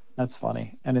franchises. That's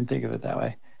funny. I didn't think of it that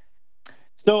way.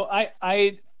 So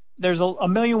there's a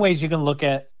million ways you can look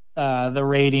at the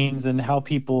ratings and how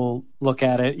people look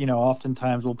at it.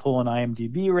 Oftentimes we'll pull in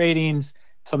IMDb ratings.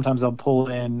 Sometimes I'll pull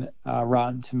in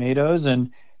Rotten Tomatoes.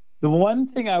 And the one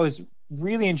thing I was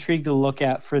really intrigued to look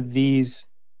at for these,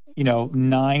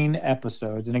 9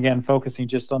 episodes, and again, focusing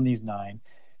just on these 9,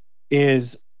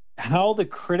 is how the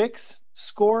critics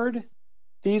scored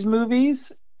these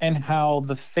movies and how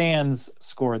the fans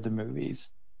scored the movies.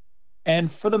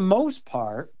 And for the most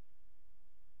part,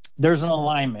 there's an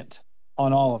alignment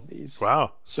on all of these.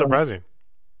 Wow. So, Surprising.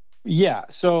 Yeah.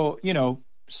 So,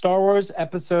 Star Wars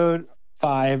Episode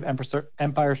 5,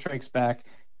 Empire Strikes Back,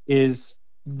 is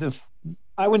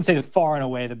I wouldn't say far and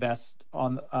away the best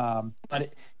on,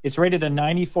 but it's rated a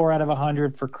 94 out of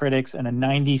 100 for critics and a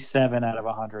 97 out of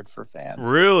 100 for fans.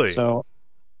 Really? So,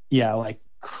 yeah, like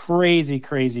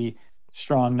crazy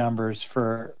strong numbers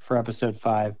for Episode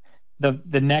 5.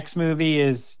 The next movie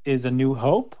is A New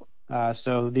Hope,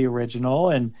 so the original,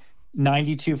 and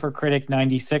 92 for critic,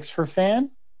 96 for fan.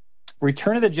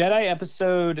 Return of the Jedi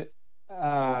episode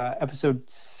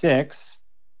 6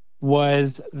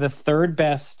 was the third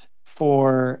best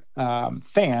for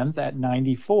fans at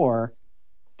 94.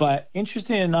 But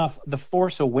interesting enough, The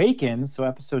Force Awakens, so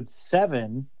episode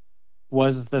 7,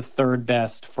 was the third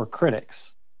best for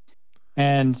critics.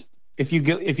 And if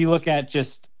you look at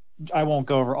just, I won't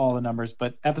go over all the numbers,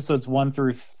 but episodes 1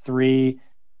 through 3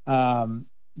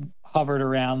 hovered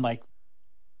around like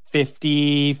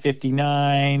 50,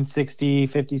 59, 60,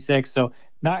 56. So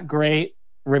not great.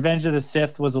 Revenge of the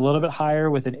Sith was a little bit higher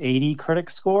with an 80 critic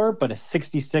score, but a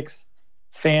 66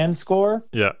 fan score.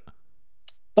 Yeah.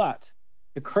 But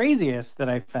the craziest that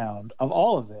I found of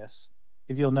all of this,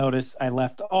 if you'll notice, I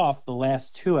left off the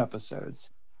last 2 episodes.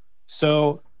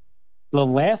 So The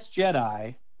Last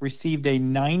Jedi received a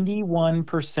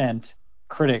 91%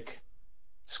 critic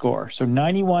score. So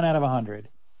 91 out of 100.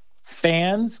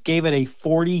 Fans gave it a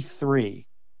 43.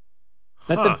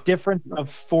 That's a difference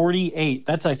of 48.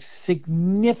 That's a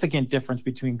significant difference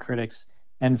between critics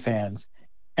and fans.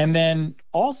 And then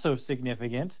also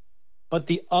significant, but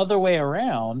the other way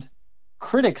around,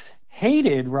 critics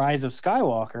hated Rise of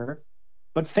Skywalker,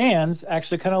 but fans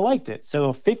actually kind of liked it. So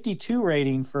a 52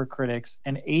 rating for critics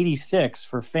and 86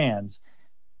 for fans.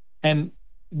 And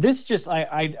this just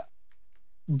I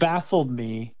baffled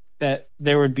me that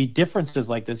there would be differences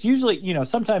like this. Usually,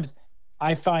 sometimes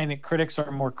I find that critics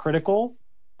are more critical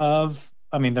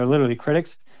they're literally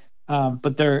critics,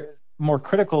 but they're more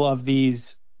critical of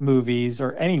these movies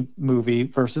or any movie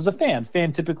versus a fan.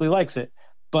 Fan typically likes it.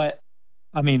 But,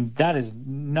 that is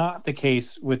not the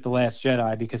case with The Last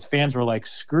Jedi, because fans were like,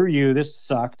 screw you, this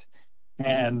sucked.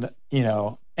 And,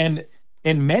 and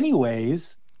in many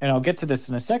ways, and I'll get to this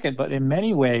in a second, but in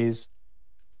many ways,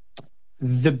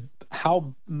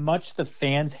 how much the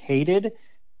fans hated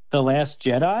The Last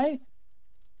Jedi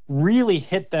really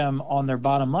hit them on their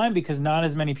bottom line, because not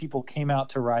as many people came out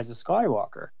to Rise of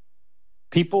Skywalker.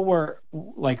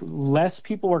 Less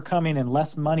people were coming, and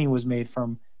less money was made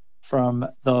from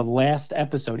the last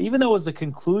episode. Even though it was the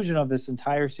conclusion of this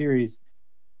entire series,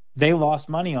 they lost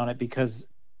money on it because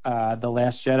The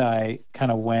Last Jedi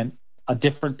kind of went a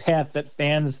different path that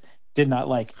fans did not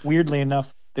like. Weirdly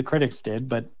enough, the critics did,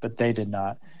 but they did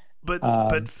not.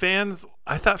 But fans,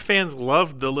 I thought fans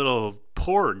loved the little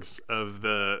porgs of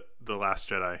the Last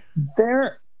Jedi.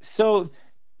 There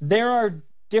are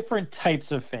different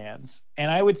types of fans, and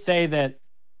I would say that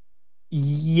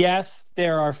yes,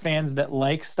 there are fans that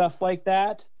like stuff like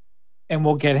that, and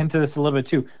we'll get into this a little bit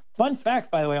too. Fun fact,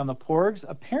 by the way, on the porgs,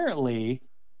 apparently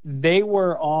they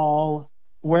were all,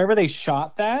 wherever they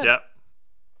shot that, Yep.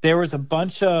 There was a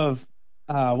bunch of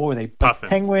what were they? Puffins.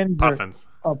 Penguins. Puffins.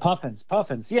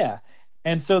 Puffins. Yeah.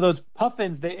 And so those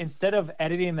puffins, they, instead of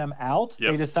editing them out,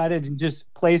 Yep. they decided to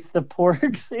just place the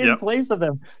porgs in Yep. place of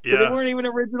them. So Yeah. they weren't even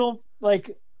original,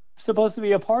 supposed to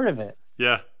be a part of it.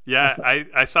 Yeah.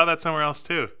 I saw that somewhere else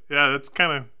too. Yeah, that's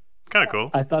kind of cool.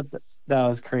 I thought that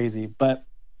was crazy. But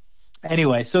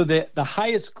anyway, so the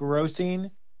highest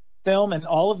grossing film, and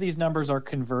all of these numbers are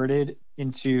converted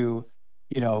into,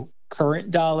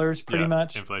 current dollars pretty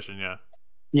much. Inflation, yeah.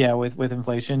 Yeah, with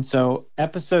inflation. So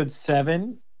episode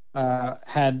 7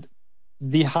 had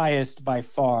the highest by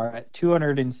far at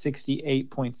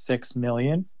 268.6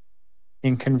 million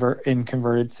in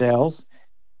converted sales.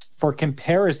 For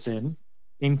comparison,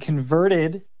 in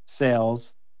converted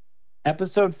sales,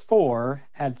 episode 4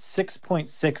 had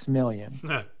 6.6 million.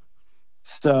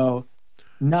 So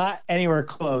not anywhere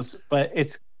close, but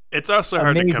it's also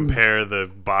hard to amazing. Compare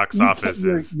the box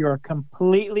offices. You're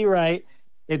completely right.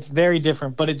 It's very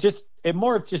different, but it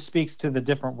more just speaks to the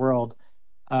different world.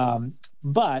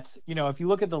 But if you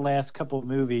look at the last couple of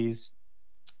movies,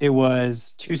 it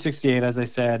was 268, as I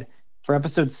said. For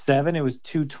episode 7, it was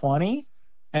 220,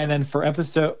 and then for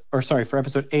episode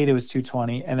 8, it was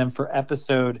 220, and then for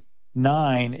episode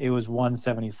 9, it was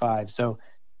 175. So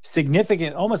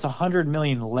significant, almost 100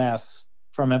 million less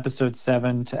from episode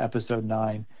 7 to episode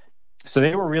 9. So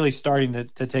they were really starting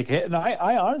to take a hit. And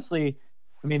I honestly,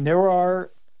 there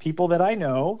are people that I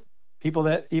know, people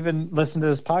that even listen to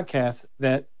this podcast,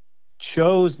 that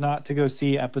chose not to go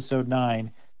see episode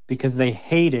 9 because they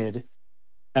hated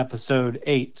episode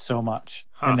 8 so much.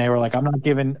 And they were like, I'm not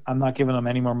giving them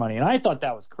any more money. And I thought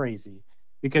that was crazy,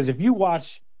 because if you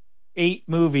watch 8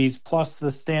 movies plus the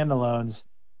standalones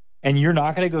and you're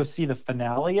not going to go see the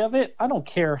finale of it, I don't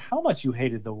care how much you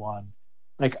hated the one.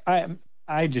 Like,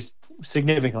 I just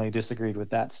significantly disagreed with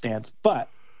that stance. But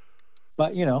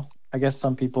I guess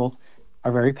some people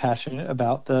are very passionate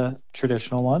about the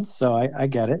traditional ones, so I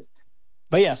get it.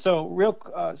 But yeah, so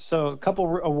a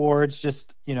couple awards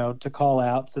just to call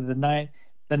out. So the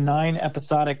 9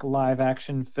 episodic live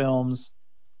action films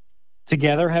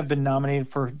together have been nominated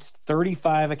for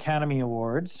 35 Academy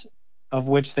Awards, of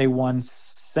which they won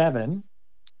 7,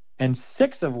 and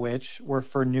 6 of which were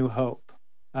for New Hope.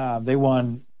 They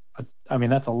won.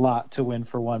 That's a lot to win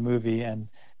for one movie,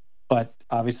 but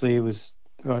obviously it was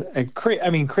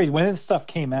crazy when this stuff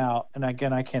came out. And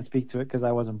again, I can't speak to it because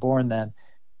I wasn't born then,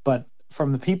 but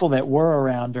from the people that were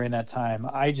around during that time,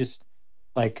 I just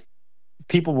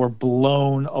people were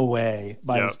blown away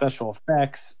by the special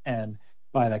effects and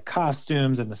by the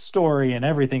costumes and the story and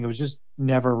everything. It was just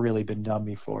never really been done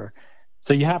before.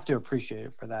 So you have to appreciate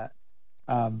it for that.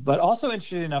 But also,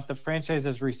 interesting enough, the franchise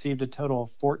has received a total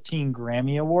of 14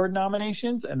 Grammy Award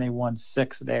nominations, and they won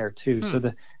 6 there too. So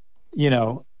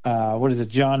what is it?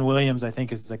 John Williams, I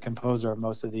think, is the composer of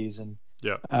most of these, and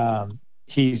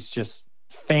he's just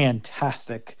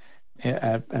fantastic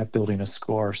at building a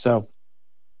score. So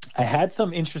I had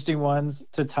some interesting ones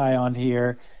to tie on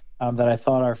here that I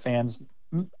thought our fans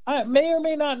may or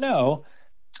may not know,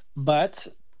 but.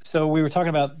 So we were talking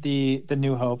about the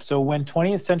New Hope. So when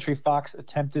 20th Century Fox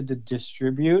attempted to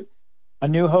distribute A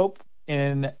New Hope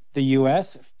in the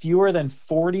U.S., fewer than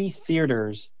 40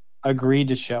 theaters agreed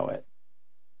to show it.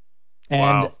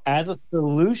 And as a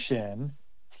solution,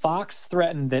 Fox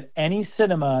threatened that any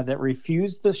cinema that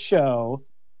refused to show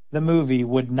the movie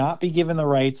would not be given the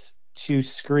rights to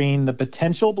screen the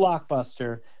potential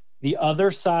blockbuster The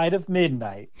Other Side of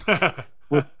Midnight,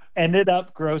 which ended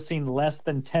up grossing less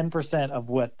than 10% of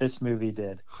what this movie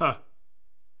did.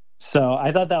 So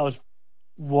I thought that was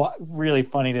really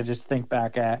funny to just think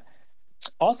back at.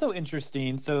 Also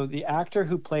interesting, so the actor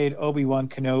who played Obi-Wan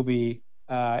Kenobi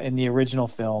in the original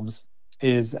films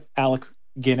is Alec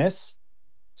Guinness.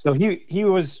 So he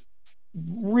was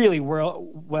really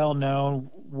well known,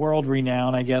 world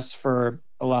renowned, I guess, for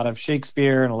a lot of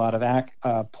Shakespeare and a lot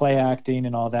of play acting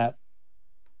and all that.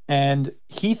 And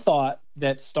he thought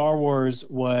that Star Wars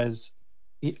was,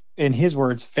 in his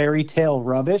words, fairy tale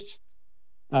rubbish.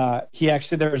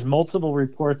 There's multiple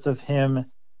reports of him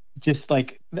just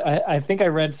I think I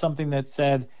read something that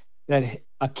said that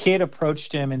a kid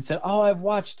approached him and said, "Oh, I've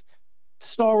watched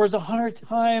Star Wars 100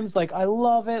 times. I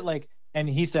love it." And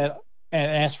he said,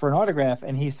 and asked for an autograph,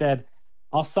 and he said,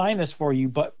 "I'll sign this for you,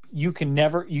 but you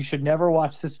should never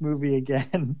watch this movie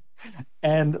again."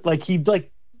 And he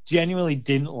genuinely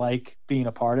didn't like being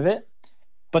a part of it.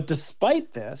 But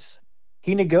despite this,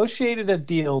 he negotiated a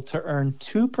deal to earn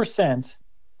 2%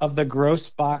 of the gross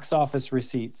box office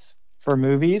receipts for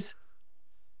movies,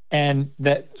 and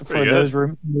those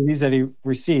movies that he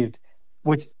received,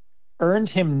 which earned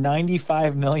him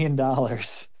 $95 million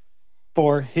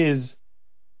for his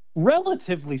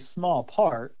relatively small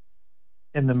part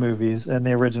in the movies and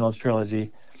the original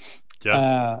trilogy.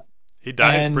 Yeah, he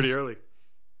dies pretty early.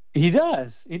 He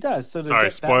does. So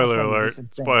sorry, spoiler alert.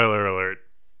 Spoiler alert.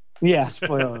 Yeah,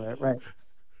 spoiler alert.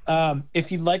 Right.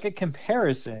 If you'd like a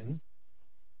comparison,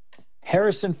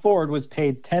 Harrison Ford was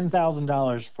paid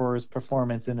 $10,000 for his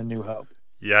performance in A New Hope.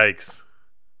 Yikes!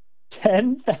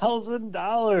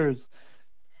 $10,000.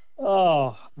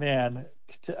 Oh man,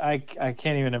 I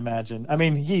can't even imagine.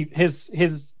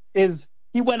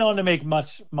 He went on to make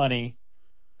much money.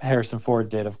 Harrison Ford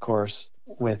did, of course,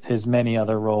 with his many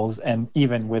other roles and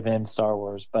even within Star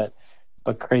Wars, but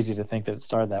crazy to think that it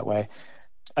started that way.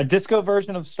 A disco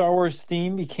version of Star Wars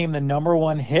theme became the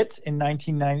 #1 hit in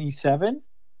 1997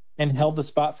 and held the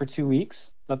spot for 2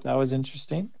 weeks. Thought that was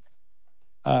interesting.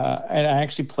 and I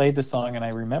actually played the song and I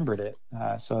remembered it.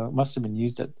 So it must have been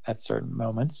used at certain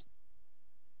moments.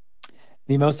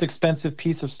 The most expensive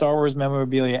piece of Star Wars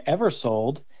memorabilia ever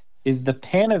sold is the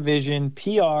Panavision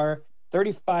PR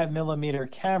 35 millimeter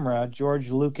camera George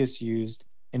Lucas used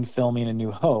in filming A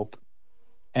New Hope.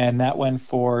 And that went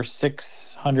for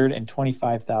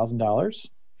 $625,000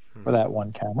 for that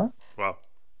one camera. Wow.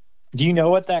 Do you know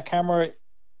what that camera,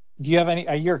 do you have any,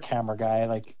 you're a camera guy,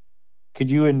 like,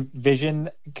 could you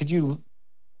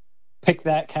pick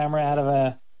that camera out of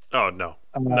a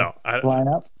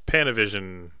lineup?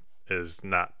 Panavision is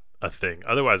not a thing.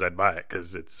 Otherwise, I'd buy it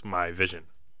because it's my vision.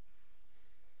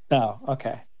 Oh,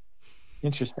 okay.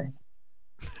 Interesting.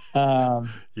 You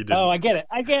didn't. Oh, I get it.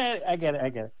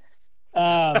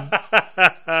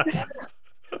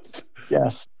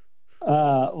 Yes.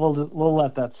 We'll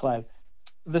let that slide.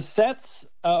 The sets,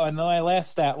 and then my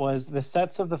last stat was the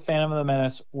sets of the Phantom of the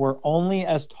Menace were only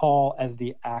as tall as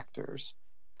the actors,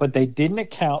 but they didn't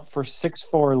account for 6'4"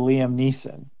 Liam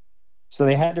Neeson. So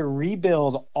they had to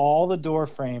rebuild all the door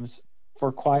frames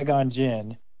for Qui-Gon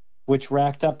Jinn, which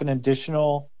racked up an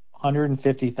additional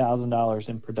 $150,000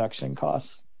 in production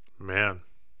costs. Man.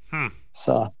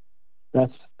 So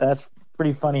that's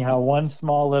pretty funny how one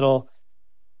small little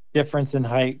difference in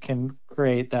height can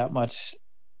create that much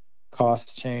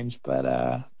cost change. But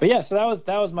yeah, so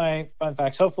that was my fun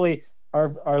facts. Hopefully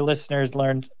our listeners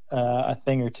learned a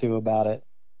thing or two about it.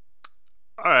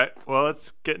 All right, well,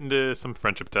 let's get into some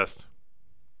friendship tests.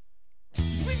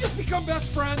 We just become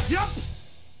best friends. Yep.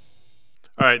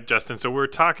 All right, Justin, so we're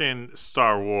talking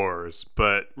Star Wars,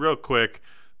 but real quick,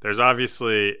 there's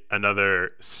obviously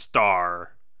another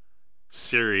Star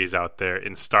series out there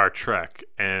in Star Trek,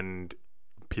 and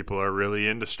people are really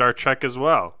into Star Trek as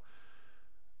well.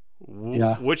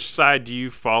 Yeah. Which side do you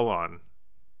fall on?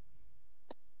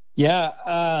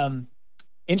 Yeah,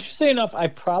 interesting enough, I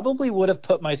probably would have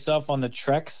put myself on the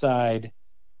Trek side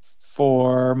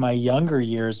for my younger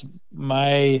years.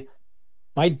 My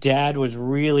dad was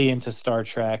really into Star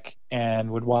Trek and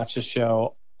would watch the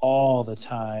show all the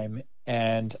time,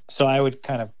 and so I would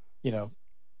kind of,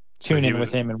 tune in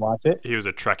with him and watch it. He was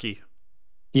a Trekkie.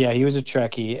 Yeah, he was a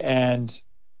Trekkie, and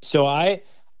so I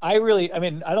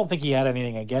don't think he had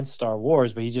anything against Star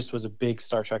Wars, but he just was a big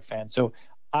Star Trek fan. So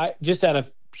I just out of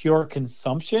pure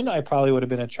consumption, I probably would have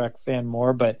been a Trek fan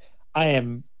more, but I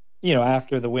am,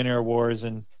 after the Winter Wars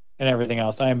and everything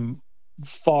else, I'm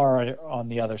far on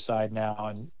the other side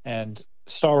now, and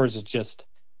Star Wars is just,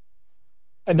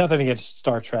 and nothing against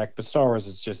Star Trek, but Star Wars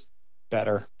is just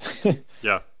better.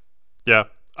 Yeah.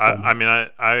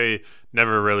 I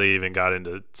never really even got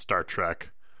into Star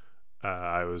Trek.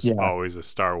 I was always a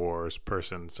Star Wars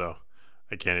person, so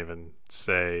I can't even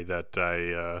say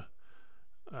that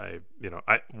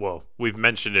we've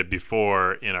mentioned it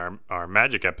before in our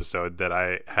Magic episode that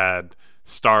I had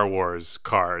Star Wars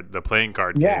the playing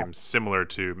card games similar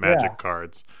to Magic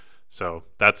cards. So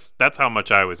that's how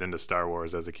much I was into Star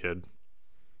Wars as a kid.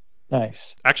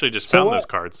 Nice. Actually just found those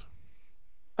cards.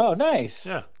 Oh, nice.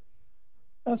 Yeah.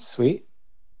 That's sweet.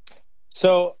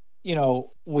 So,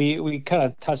 we kind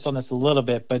of touched on this a little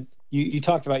bit, but you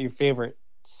talked about your favorite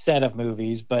set of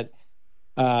movies, but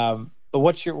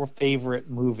what's your favorite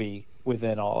movie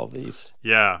within all of these?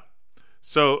 Yeah.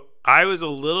 So I was a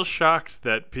little shocked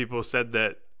that people said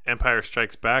that Empire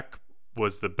Strikes Back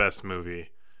was the best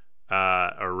movie,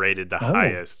 or rated the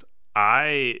highest.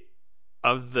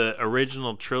 Of the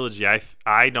original trilogy,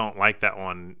 I don't like that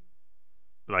one.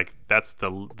 Like, that's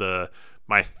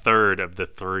my third of the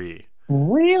three.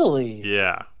 Really?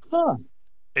 Yeah. Huh.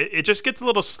 It just gets a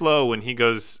little slow when he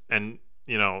goes and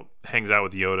hangs out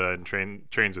with Yoda and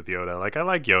trains with Yoda. Like, I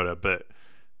like Yoda, but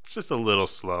it's just a little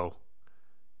slow.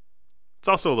 It's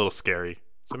also a little scary.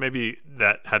 So maybe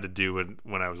that had to do with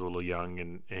when I was a little young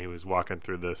and he was walking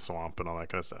through the swamp and all that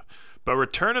kind of stuff. But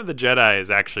Return of the Jedi is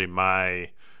actually my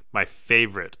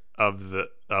favorite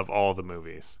of all the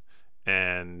movies.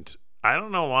 And I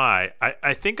don't know why.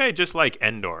 I think I just like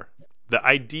Endor. The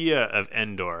idea of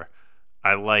Endor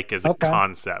I like as a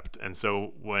concept. And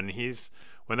so when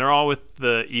they're all with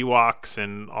the Ewoks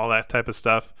and all that type of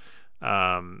stuff,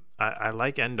 I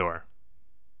like Endor.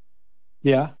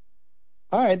 Yeah.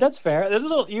 All right, that's fair.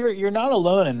 You're not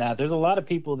alone in that. There's a lot of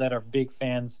people that are big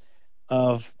fans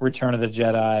of Return of the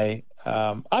Jedi.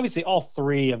 Obviously, all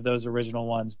three of those original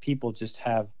ones, people just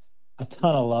have a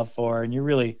ton of love for, and you're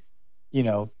really,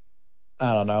 I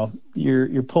don't know,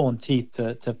 you're pulling teeth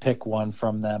to pick one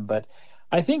from them. But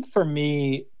I think for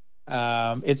me,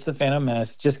 it's the Phantom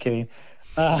Menace. Just kidding.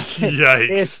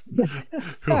 Yikes!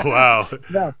 Wow.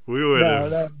 No, we would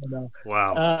have. No.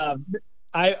 Wow.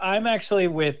 I'm actually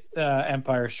with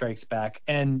Empire Strikes Back,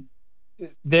 and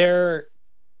they're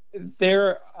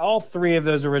all three of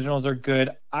those originals are good.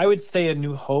 I would say A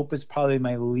New Hope is probably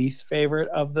my least favorite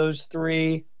of those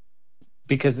three,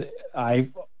 because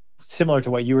similar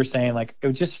to what you were saying, like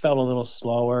it just felt a little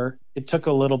slower. It took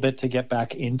a little bit to get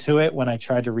back into it when I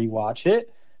tried to rewatch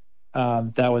it.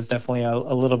 That was definitely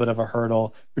a little bit of a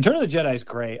hurdle. Return of the Jedi is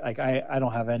great. Like I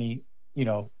don't have any,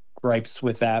 gripes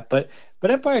with that. But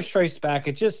Empire Strikes Back,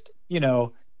 it just,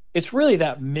 it's really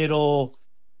that middle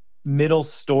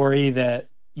story that,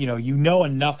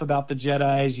 enough about the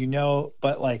Jedis,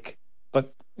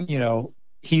 but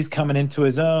he's coming into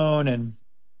his own, and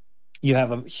you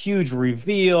have a huge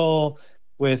reveal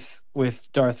with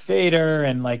Darth Vader,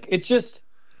 and like it just,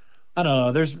 I don't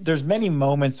know. There's many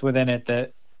moments within it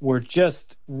that were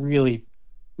just really,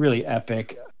 really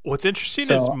epic. What's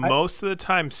interesting is most of the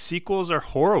time sequels are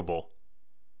horrible.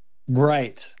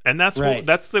 Right. And that's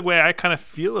the way I kind of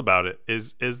feel about it.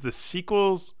 Is the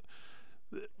sequels.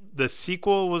 The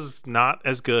sequel was not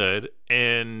as good,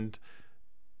 and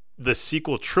the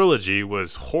sequel trilogy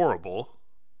was horrible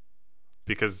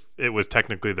because it was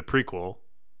technically the prequel.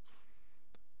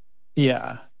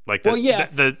 Yeah. Like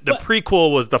the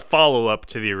prequel was the follow up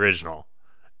to the original.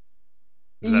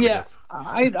 Yeah,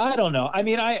 I don't know. I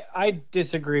mean, I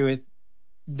disagree with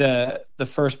the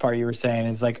first part you were saying.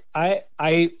 Is like I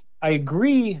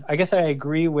agree. I guess I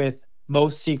agree with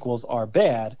most sequels are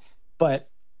bad, but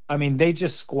I mean they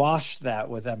just squashed that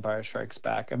with Empire Strikes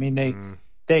Back. I mean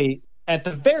they at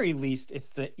the very least it's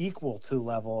the equal to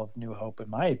level of New Hope in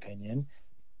my opinion.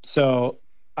 So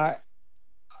I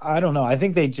don't know. I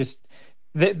think they just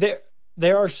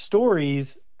there are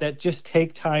stories that just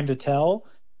take time to tell.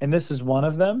 And this is one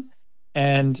of them.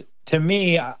 And to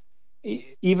me,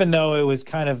 even though it was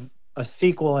kind of a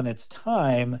sequel in its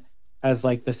time as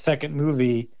like the second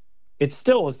movie, it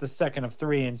still was the second of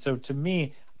three. And so to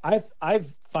me, I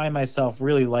find myself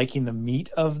really liking the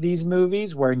meat of these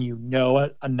movies where you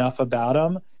know enough about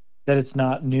them that it's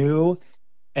not new,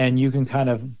 and you can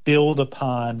kind of build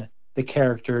upon the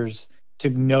characters to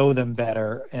know them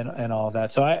better and all of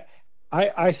that. So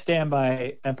I stand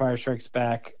by Empire Strikes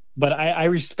Back. But I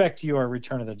respect your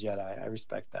Return of the Jedi. I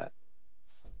respect that.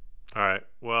 All right.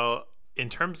 Well, in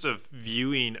terms of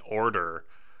viewing order,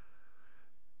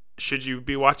 should you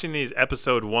be watching these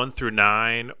episode 1 through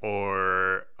 9,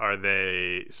 or are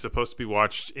they supposed to be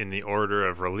watched in the order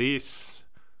of release?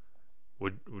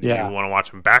 Do you want to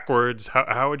watch them backwards?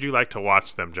 How would you like to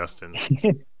watch them, Justin?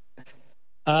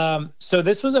 So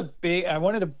this was I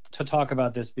wanted to talk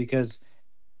about this because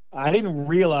I didn't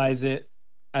realize it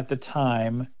at the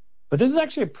time. But this is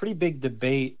actually a pretty big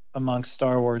debate amongst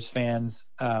Star Wars fans.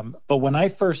 But when I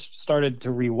first started to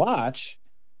rewatch,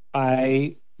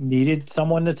 I needed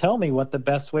someone to tell me what the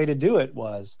best way to do it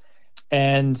was.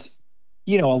 And,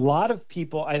 a lot of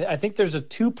people, I think there's a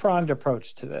two-pronged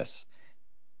approach to this.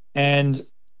 And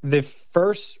the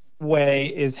first way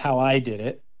is how I did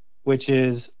it, which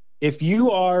is if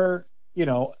you are,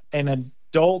 an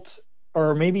adult,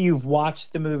 or maybe you've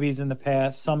watched the movies in the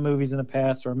past, some movies in the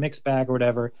past, or a mixed bag or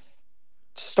whatever,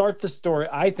 start the story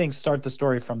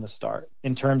from the start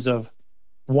in terms of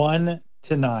 1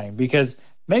 to 9, because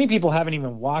many people haven't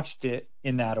even watched it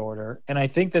in that order. And I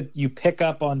think that you pick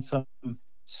up on some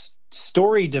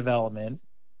story development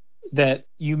that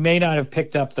you may not have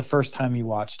picked up the first time you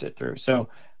watched it through. So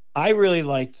I really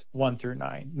liked 1 through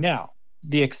 9. Now,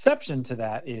 the exception to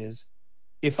that is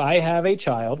if I have a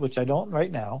child, which I don't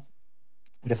right now,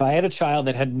 but if I had a child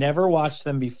that had never watched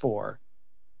them before,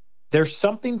 there's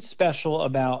something special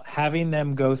about having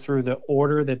them go through the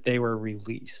order that they were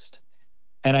released.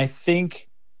 And I think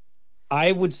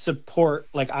I would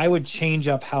I would change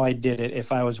up how I did it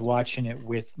if I was watching it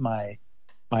with my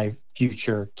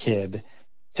future kid,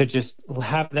 to just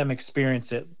have them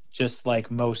experience it just like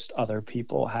most other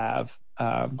people have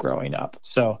growing up.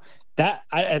 So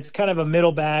it's kind of a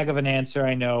middle bag of an answer,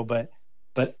 I know, but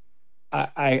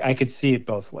I could see it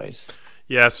both ways.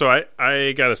 Yeah, so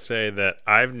I got to say that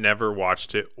I've never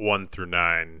watched it 1 through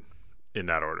 9 in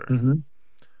that order. Mm-hmm.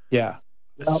 Yeah.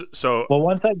 So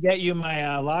once I get you my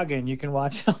login, you can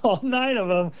watch all 9 of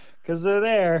them because they're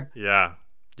there. Yeah.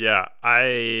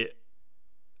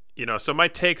 So my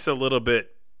take's a little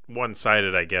bit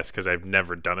one-sided, I guess, because I've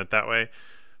never done it that way.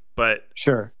 But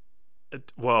sure.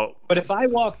 But if I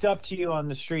walked up to you on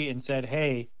the street and said,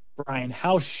 "Hey, Brian,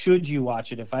 how should you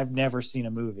watch it if I've never seen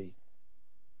a movie?"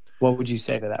 What would you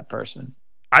say to that person?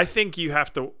 I think you have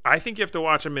to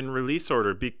watch them in release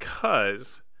order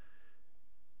because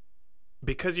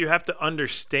you have to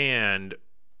understand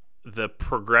the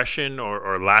progression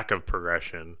or lack of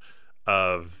progression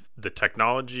of the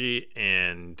technology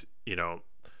and,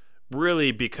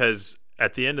 really because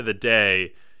at the end of the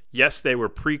day, yes, they were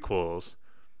prequels,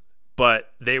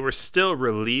 but they were still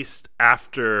released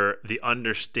after the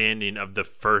understanding of the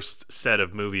first set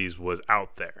of movies was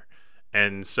out there.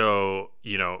 And so,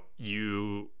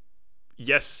 you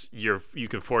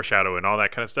can foreshadow and all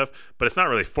that kind of stuff, but it's not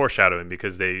really foreshadowing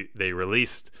because they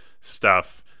released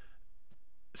stuff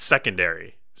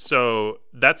secondary. So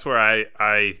that's where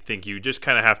I think you just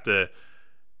kind of have to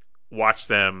watch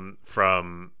them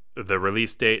from the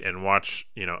release date and watch,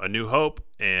 A New Hope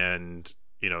and,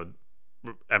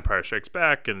 Empire Strikes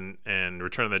Back and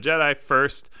Return of the Jedi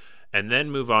first, and then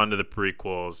move on to the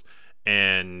prequels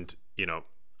and,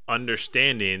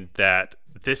 understanding that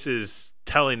this is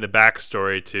telling the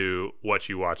backstory to what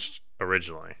you watched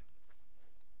originally.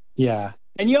 Yeah.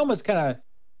 And you almost kind of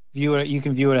you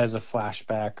can view it as a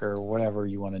flashback or whatever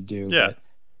you want to do. Yeah.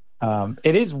 But,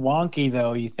 it is wonky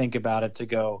though. You think about it to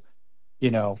go,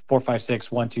 4, 5,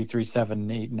 6, 1, 2, 3,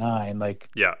 7, 8, 9. Like,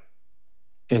 yeah,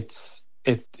 it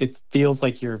feels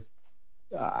like you're,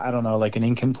 I don't know, like an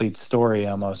incomplete story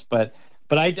almost. But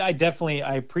I definitely,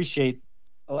 I appreciate,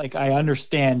 like, I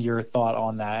understand your thought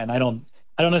on that. And I don't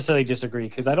necessarily disagree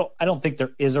because I don't think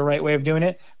there is a right way of doing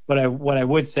it. But what I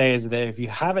would say is that if you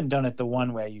haven't done it the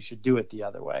one way, you should do it the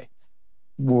other way,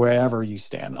 wherever you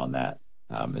stand on that,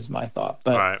 is my thought.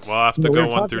 But all right, well, I'll have to go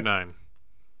 1 through 9.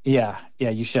 Yeah,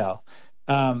 you shall.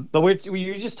 But we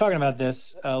were just talking about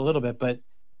this a little bit, but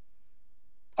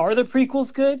are the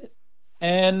prequels good?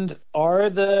 And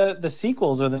are the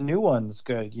sequels or the new ones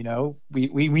good?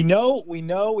 We know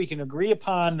we can agree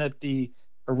upon that the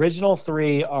original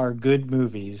 3 are good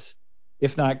movies,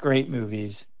 if not great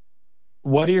movies.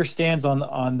 What are your stands on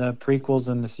the prequels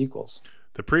and the sequels?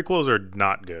 The prequels are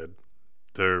not good.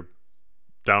 They're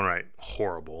downright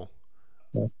horrible.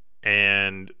 Yeah.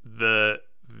 And the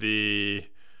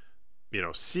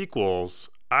sequels,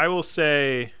 I will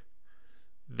say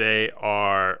they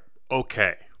are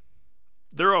okay.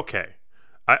 They're okay.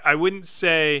 I wouldn't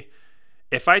say,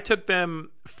 if I took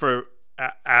them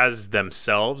as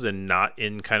themselves and not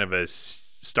in kind of a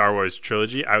Star Wars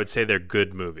trilogy, I would say they're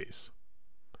good movies.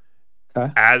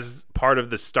 Okay. As part of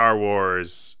the Star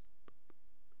Wars,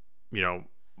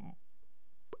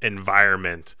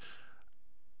 environment,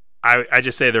 I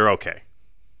just say they're okay.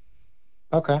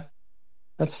 Okay.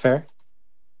 That's fair.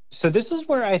 So this is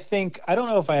where I think, I don't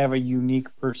know if I have a unique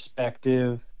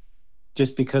perspective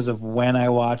just because of when I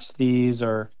watched these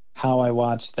or how I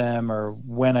watched them or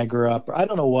when I grew up. I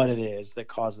don't know what it is that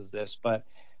causes this, but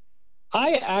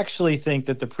I actually think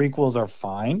that the prequels are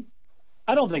fine.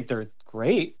 I don't think they're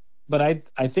great, but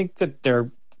I think that they're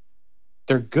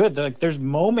good. Like, there's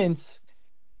moments.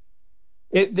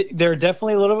 They're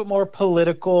definitely a little bit more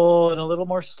political and a little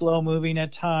more slow moving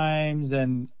at times,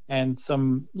 and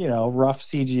some rough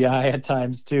CGI at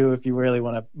times too, if you really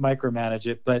want to micromanage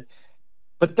it. But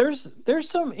there's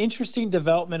some interesting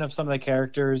development of some of the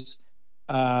characters,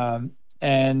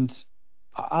 and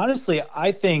honestly,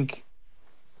 I think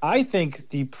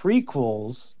the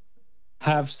prequels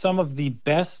have some of the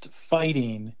best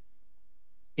fighting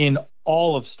in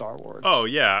all of Star Wars. Oh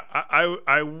yeah,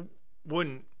 I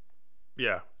wouldn't.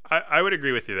 Yeah, I would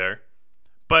agree with you there,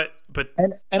 but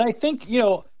and I think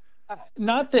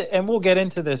not that, and we'll get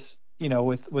into this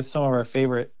with some of our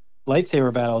favorite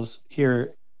lightsaber battles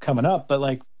here coming up, but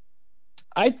like,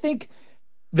 I think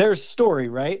there's story,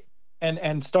 right?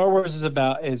 And Star Wars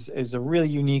is a really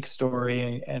unique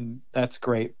story, and that's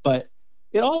great. But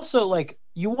it also, like,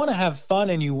 you want to have fun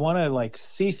and you want to like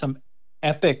see some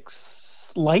epic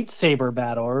lightsaber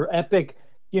battle or epic,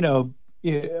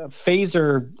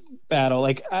 phaser battle.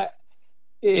 Like,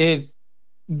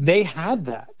 they had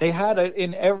that. They had it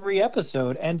in every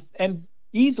episode, and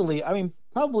easily, I mean,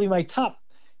 probably my top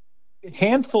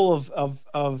handful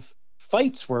of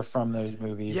fights were from those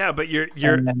movies. Yeah, but you're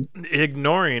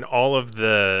ignoring all of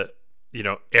the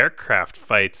aircraft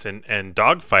fights and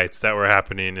dog fights that were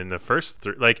happening in the first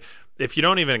three. Like, if you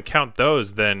don't even count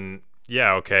those, then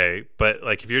yeah, okay. But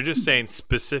like, if you're just saying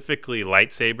specifically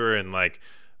lightsaber and like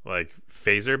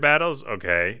phaser battles,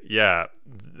 okay, yeah,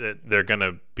 they're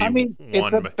gonna be. I mean,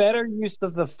 it's a better use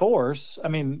of the Force. I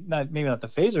mean, maybe not the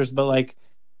phasers, but like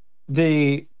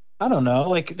I don't know,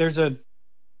 like, there's a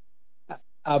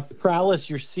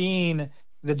prowess. You're seeing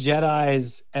the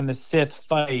Jedis and the Sith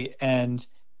fight, and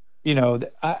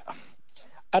I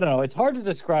don't know. It's hard to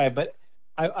describe, but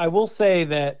I will say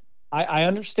that I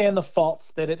understand the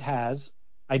faults that it has.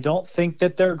 I don't think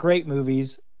that they're great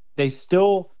movies. They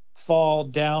still fall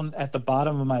down at the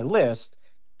bottom of my list,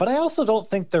 but I also don't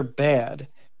think they're bad.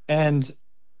 And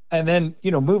and then,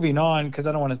 moving on, because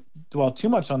I don't want to dwell too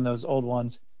much on those old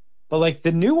ones, but like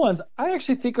the new ones, I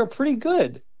actually think are pretty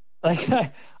good. Like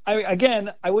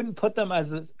I wouldn't put them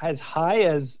as high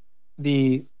as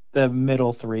the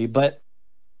middle three, but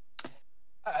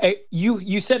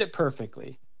you said it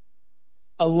perfectly.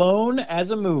 Alone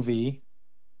as a movie,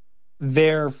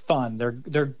 they're fun.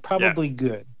 They're probably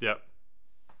good. Yep.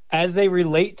 As they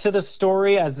relate to the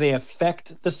story, as they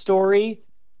affect the story,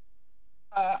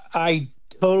 I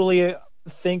totally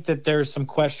think that there's some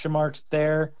question marks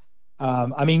there.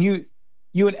 I mean,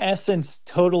 you in essence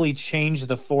totally changed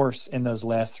the Force in those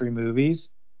last three movies,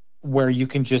 where you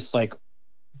can just like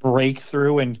break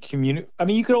through and communicate. I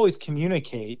mean, you could always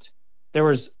communicate. There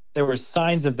was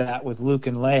signs of that with Luke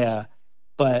and Leia,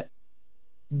 but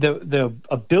the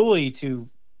ability to,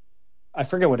 I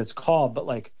forget what it's called, but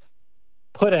like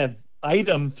put an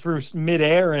item through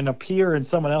midair and appear in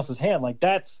someone else's hand, like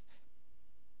that's,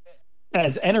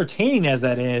 as entertaining as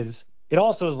that is, it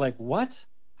also is like, what?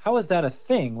 How is that a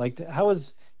thing? Like,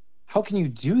 how can you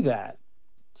do that?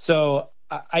 So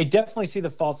I definitely see the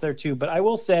faults there too. But I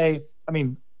will say, I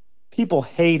mean, people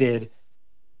hated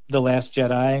The Last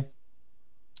Jedi.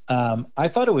 I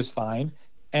thought it was fine,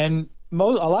 and a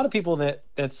lot of people that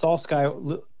saw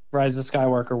Rise of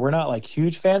Skywalker were not like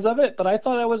huge fans of it, but I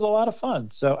thought it was a lot of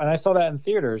fun. So, and I saw that in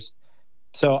theaters.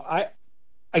 So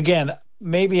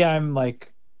maybe I'm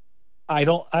like,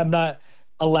 I'm not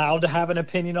allowed to have an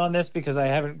opinion on this because I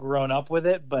haven't grown up with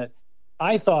it, but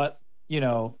I thought,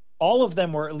 all of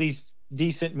them were at least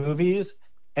decent movies,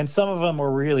 and some of them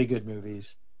were really good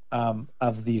movies,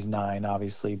 of these 9,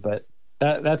 obviously, but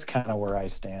that's kind of where I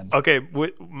stand. Okay,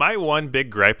 my one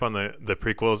big gripe on the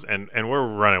prequels, and we're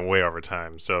running way over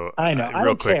time, so I know. I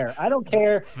don't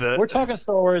care. We're talking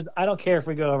Star Wars. I don't care if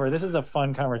we go over. This is a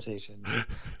fun conversation.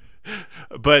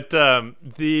 But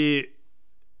the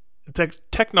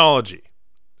technology,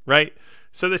 right?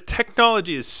 So the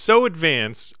technology is so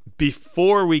advanced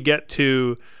before we get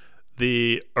to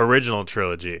the original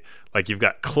trilogy. Like you've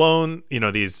got clone,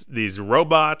 these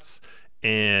robots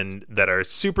and that are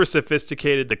super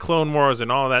sophisticated, the Clone Wars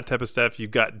and all that type of stuff. You've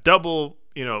got double,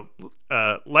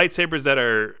 lightsabers that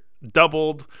are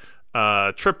doubled,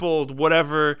 tripled,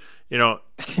 whatever,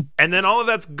 and then all of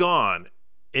that's gone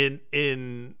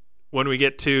in when we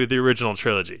get to the original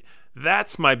trilogy.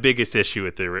 That's my biggest issue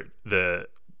with the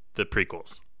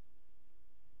prequels.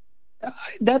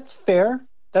 That's fair.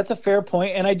 That's a fair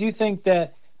point, and I do think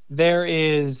that there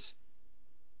is.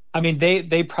 I mean,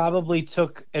 they probably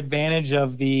took advantage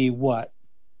of the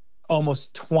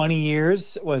almost 20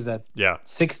 years. Was that? Yeah.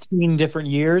 16 different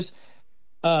years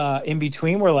in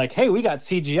between. We're like, hey, we got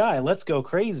CGI. Let's go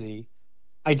crazy.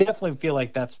 I definitely feel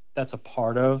like that's a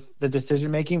part of the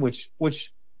decision making,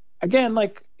 which again,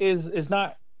 like is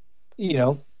not,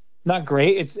 not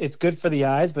great. It's good for the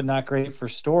eyes, but not great for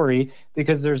story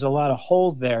because there's a lot of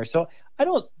holes there. So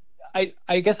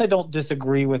I guess I don't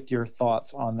disagree with your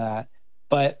thoughts on that,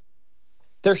 but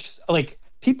there's like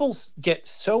people get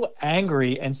so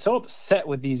angry and so upset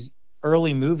with these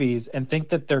early movies and think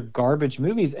that they're garbage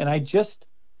movies. And I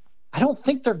don't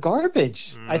think they're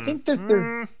garbage. I think that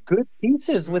they're good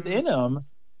pieces within them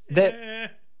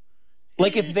that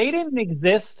like if they didn't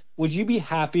exist, would you be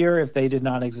happier if they did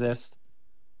not exist?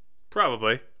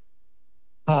 Probably.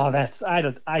 Oh,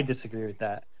 I disagree with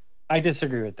that.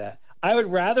 I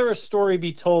would rather a story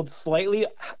be told slightly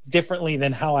differently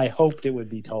than how I hoped it would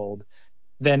be told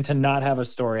than to not have a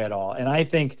story at all. And I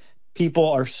think people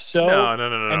are so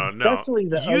no.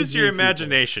 Use your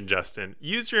imagination, Justin.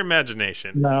 Use your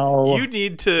imagination. No.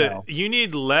 You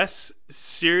need less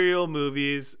serial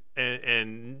movies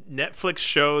and Netflix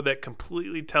show that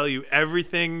completely tell you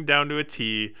everything down to a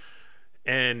T,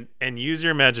 and use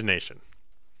your imagination.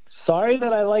 Sorry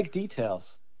that I like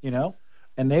details,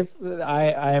 and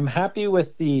I am happy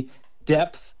with the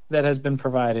depth that has been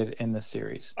provided in the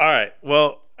series. All right.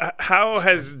 Well, how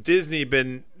has Disney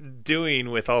been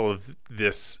doing with all of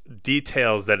this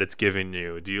details that it's giving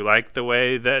you? Do you like the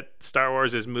way that Star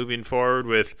Wars is moving forward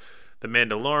with The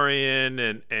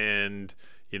Mandalorian and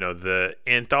the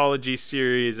anthology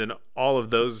series and all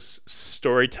of those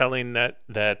storytelling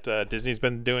that Disney's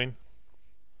been doing?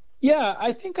 Yeah,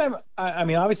 I think I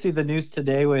mean, obviously the news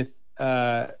today with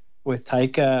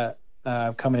Taika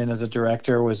coming in as a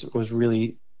director was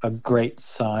really a great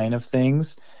sign of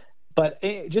things. But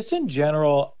just in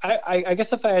general, I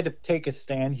guess if I had to take a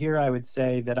stand here, I would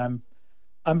say that I'm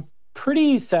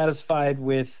pretty satisfied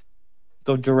with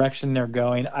the direction they're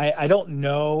going. I don't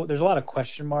know. There's a lot of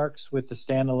question marks with the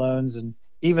standalones and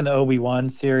even the Obi-Wan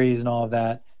series and all of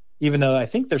that, even though I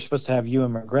think they're supposed to have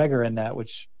Ewan McGregor in that,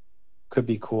 which could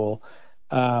be cool.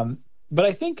 But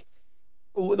I think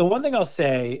the one thing I'll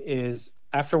say is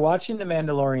after watching The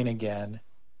Mandalorian again,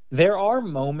 there are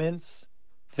moments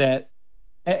that,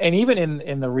 and even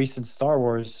in the recent Star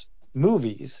Wars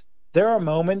movies, there are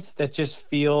moments that just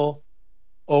feel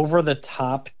over the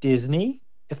top Disney,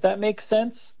 if that makes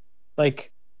sense.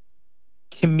 Like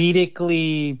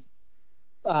comedically,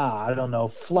 I don't know,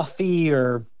 fluffy,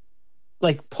 or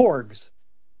like Porgs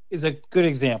is a good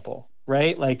example,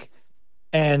 right? Like,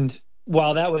 and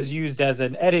while that was used as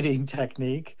an editing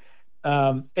technique,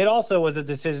 it also was a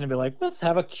decision to be like, let's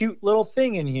have a cute little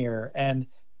thing in here. And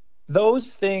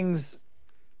those things,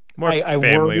 More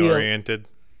family oriented.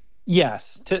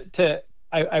 Yes.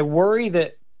 I worry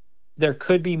that there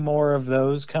could be more of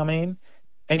those coming.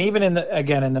 And even in the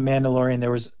Mandalorian,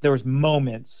 there was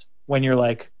moments when you're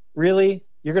like, really?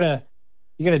 You're gonna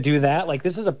do that? Like,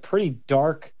 this is a pretty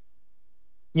dark,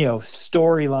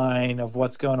 storyline of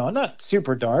what's going on. Not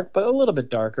super dark, but a little bit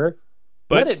darker.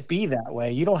 Let it be that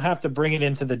way. You don't have to bring it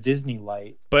into the Disney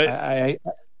light. But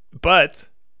but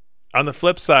on the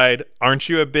flip side, aren't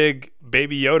you a big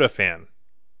Baby Yoda fan?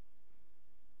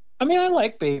 I mean, I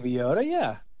like Baby Yoda,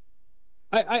 yeah.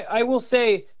 I will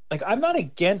say, like, I'm not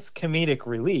against comedic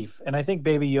relief, and I think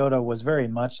Baby Yoda was very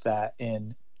much that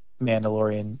in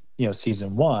Mandalorian,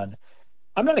 season 1.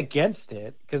 I'm not against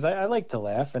it because I like to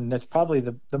laugh, and that's probably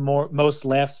the most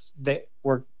laughs that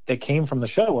came from the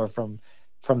show or from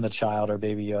the child or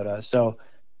Baby Yoda. So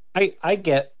I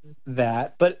get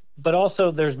that, but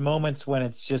also there's moments when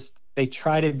it's just they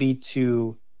try to be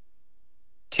too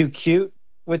cute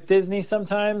with Disney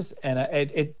sometimes,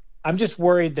 and I'm just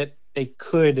worried that they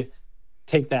could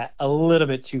take that a little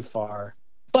bit too far.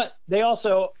 But they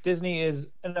also, Disney is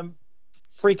a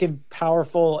freaking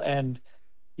powerful and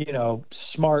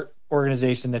smart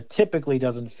organization that typically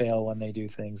doesn't fail when they do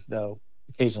things, though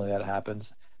occasionally that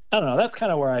happens. I don't know. That's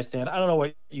kind of where I stand. I don't know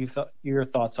what your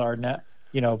thoughts are now,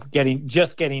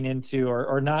 getting into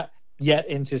or not yet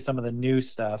into some of the new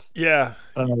stuff. Yeah.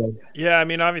 I don't know. Yeah, I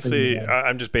mean, obviously,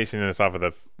 I'm just basing this off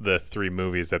of the 3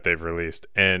 movies that they've released,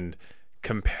 and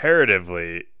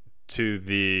comparatively to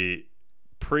the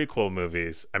prequel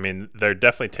movies, I mean, they're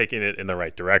definitely taking it in the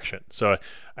right direction. So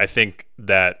I think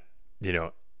that,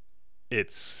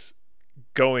 it's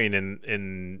going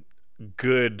in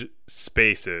good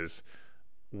spaces.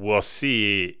 We'll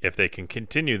see if they can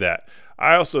continue that.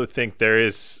 I also think there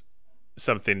is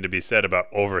something to be said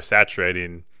about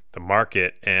oversaturating the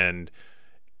market, and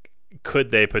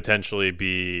could they potentially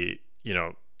be,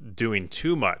 doing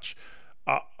too much?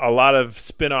 A lot of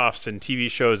spin-offs and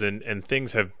TV shows and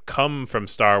things have come from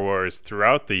Star Wars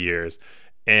throughout the years,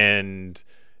 and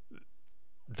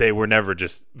they were never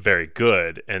just very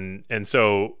good. And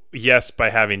so, yes, by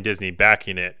having Disney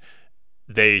backing it,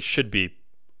 they should be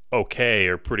okay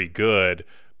or pretty good,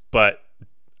 but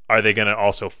are they going to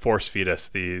also force feed us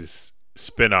these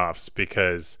spin-offs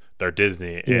because they're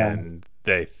Disney and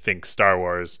they think Star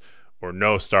Wars or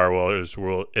no Star Wars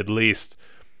will at least,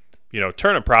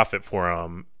 turn a profit for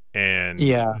them, and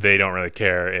they don't really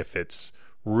care if it's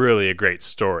really a great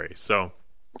story. So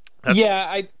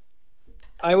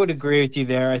I would agree with you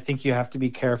there. I think you have to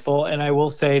be careful, and I will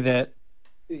say that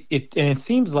it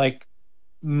seems like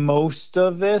most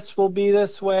of this will be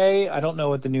this way. I don't know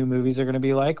what the new movies are going to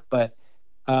be like, but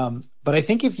I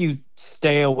think if you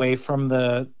stay away from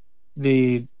the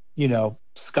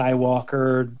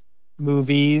Skywalker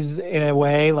movies in a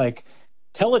way, like,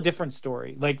 tell a different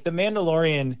story. Like The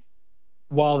Mandalorian,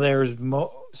 while there's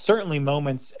certainly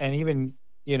moments and even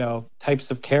types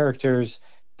of characters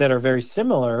that are very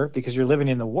similar because you're living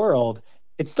in the world,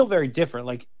 it's still very different.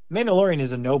 Like Mandalorian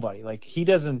is a nobody. Like he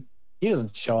doesn't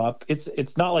show up.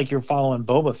 It's not like you're following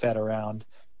Boba Fett around,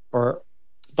 but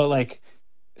like,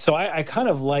 so I kind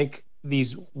of like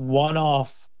these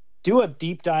one-off, do a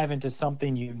deep dive into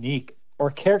something unique or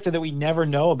a character that we never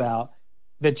know about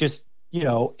that just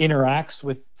interacts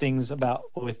with things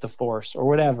with the Force or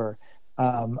whatever.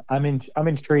 I'm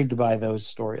intrigued by those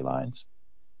storylines.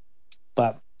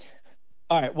 But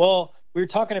all right, well, we were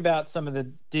talking about some of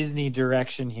the Disney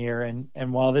direction here,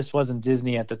 and while this wasn't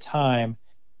Disney at the time,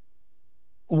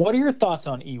 what are your thoughts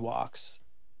on Ewoks?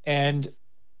 And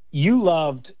you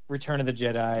loved Return of the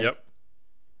Jedi. Yep.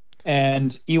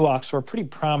 And Ewoks were a pretty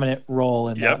prominent role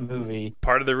in that movie.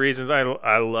 Part of the reasons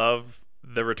I love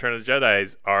the Return of the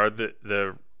Jedi are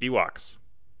the Ewoks.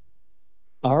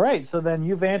 All right, so then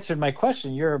you've answered my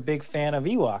question. You're a big fan of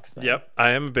Ewoks then. Yep,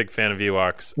 I am a big fan of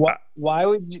Ewoks. Why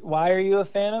are you a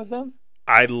fan of them?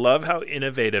 I love how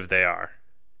innovative they are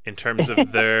in terms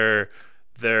of their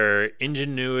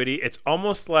ingenuity. It's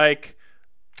almost like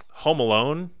Home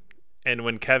Alone, and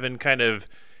when Kevin kind of,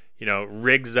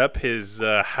 rigs up his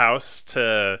house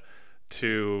to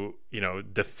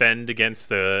defend against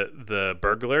the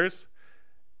burglars.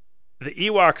 The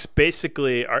Ewoks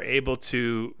basically are able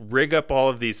to rig up all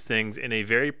of these things in a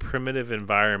very primitive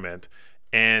environment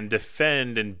and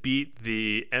defend and beat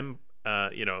the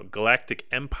galactic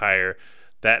empire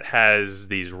that has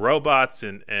these robots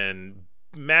and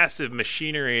massive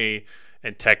machinery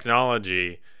and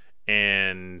technology,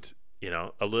 and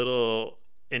a little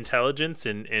intelligence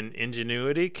and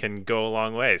ingenuity can go a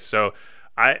long way. So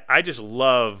I just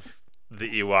love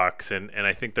the Ewoks, and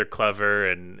I think they're clever,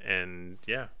 and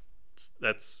yeah,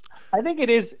 that's. I think it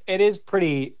is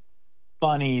pretty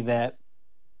funny that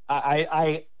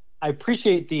I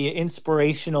appreciate the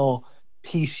inspirational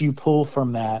piece you pull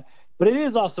from that, but it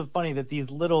is also funny that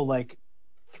these little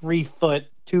 3-foot,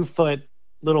 2-foot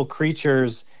little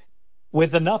creatures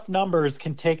with enough numbers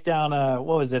can take down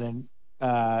what was it, an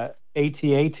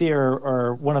AT-AT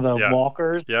or one of the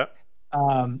walkers. Yeah.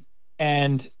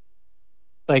 And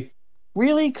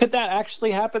really, could that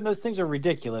actually happen? Those things are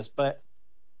ridiculous, but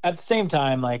at the same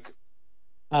time, I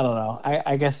don't know.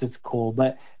 I guess it's cool,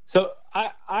 but so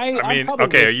I mean,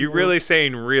 okay, are you really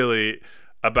saying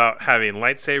about having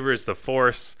lightsabers, the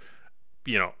Force,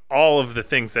 all of the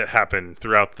things that happen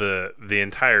throughout the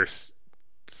entire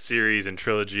series and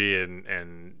trilogy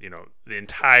and the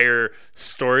entire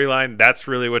storyline, that's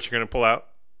really what you're going to pull out?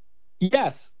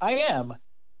 Yes, I am.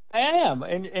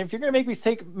 And if you're going to make me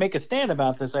make a stand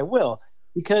about this, I will,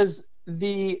 because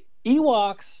the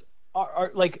Ewoks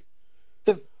are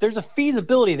there's a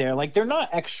feasibility there. They're not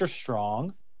extra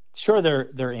strong. Sure,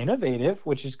 they're innovative,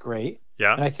 which is great.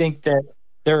 Yeah. And I think that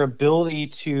their ability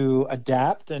to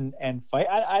adapt and fight,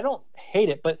 I don't hate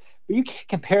it, but you can't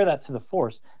compare that to the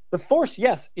Force. The Force,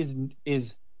 yes,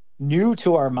 is new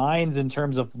to our minds in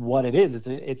terms of what it is.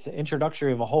 It's an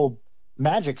introductory of a whole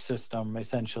magic system,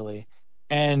 essentially.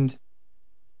 But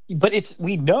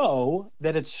we know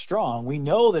that it's strong. We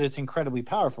know that it's incredibly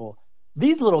powerful.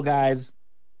 These little guys,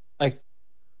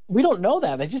 we don't know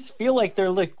that. They just feel like they're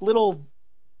little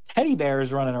teddy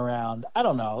bears running around. I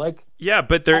don't know. Yeah,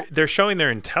 but they're showing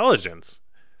their intelligence.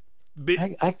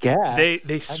 I guess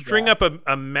they string up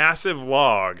a massive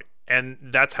log, and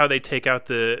that's how they take out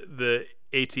the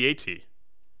AT-AT.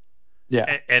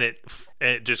 Yeah, and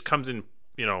it just comes in,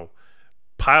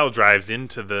 pile drives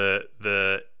into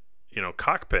the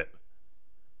cockpit.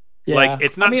 Yeah.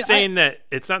 It's not saying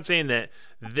that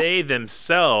they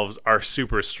themselves are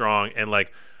super strong and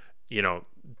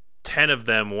 10 of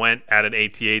them went at an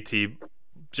AT-AT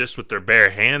just with their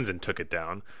bare hands and took it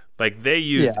down. They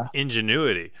used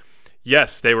ingenuity.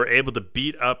 Yes, they were able to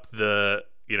beat up the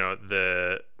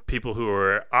people who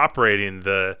were operating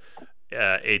the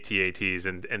AT-ATs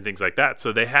and things like that.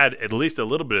 So they had at least a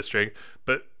little bit of strength.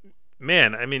 But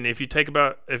man, I mean, if you talk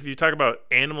about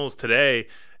animals today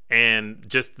and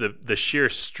just the sheer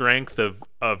strength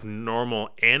of normal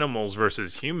animals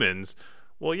versus humans,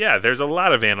 well, yeah, there's a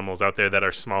lot of animals out there that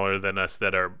are smaller than us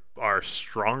that are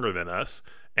stronger than us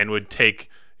and would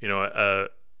take a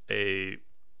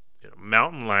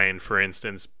mountain lion, for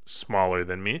instance, smaller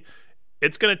than me.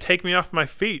 It's going to take me off my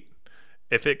feet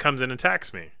if it comes and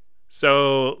attacks me.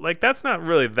 So that's not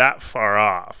really that far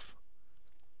off.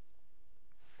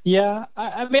 Yeah,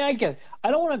 I mean, I get it.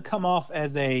 I don't want to come off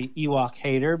as a Ewok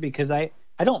hater because I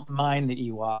don't mind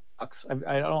the Ewoks.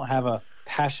 I don't have a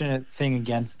passionate thing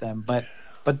against them, but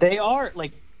they are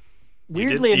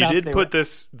weirdly enough. You did put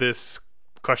this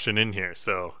question in here,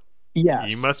 so yes,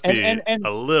 you must be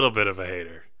a little bit of a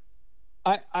hater.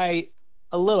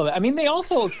 A little bit. I mean, they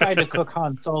also tried to cook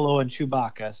Han Solo and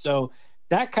Chewbacca, so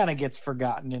that kind of gets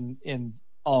forgotten in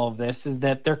all of this, is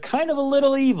that they're kind of a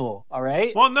little evil, all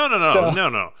right? Well,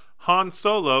 no. Han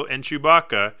Solo and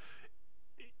Chewbacca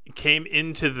came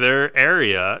into their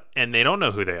area, and they don't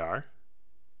know who they are.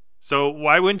 So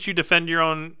why wouldn't you defend your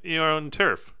own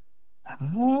turf?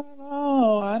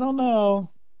 I don't know.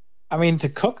 I mean, to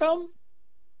cook them?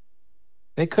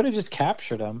 They could have just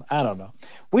captured them. I don't know.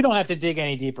 We don't have to dig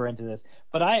any deeper into this,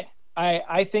 but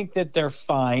I think that they're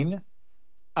fine.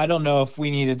 I don't know if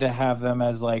we needed to have them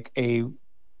as a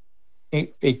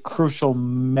crucial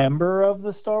member of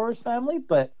the Star Wars family,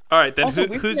 but all right, then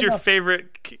who's your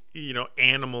favorite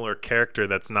animal or character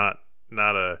that's not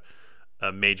a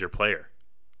major player?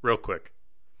 Real quick.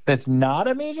 That's not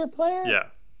a major player? Yeah.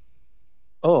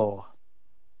 Oh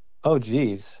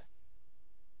geez.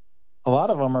 A lot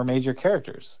of them are major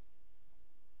characters.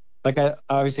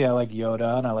 Obviously I like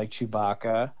Yoda and I like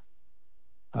Chewbacca.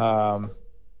 I'm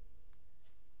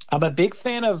a big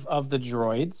fan of the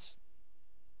droids.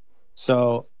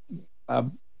 So, I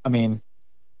mean,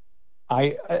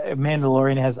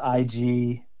 Mandalorian has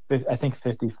IG. I think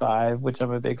 55, which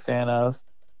I'm a big fan of.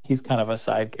 He's kind of a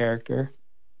side character.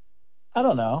 I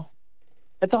don't know.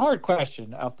 It's a hard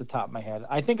question off the top of my head.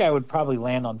 I think I would probably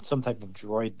land on some type of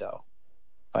droid, though,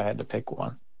 if I had to pick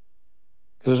one.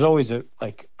 Because there's always a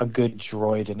good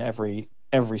droid in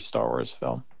every Star Wars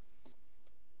film.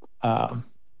 Are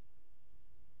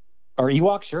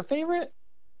Ewoks your favorite?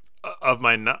 Of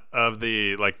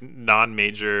the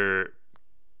non-major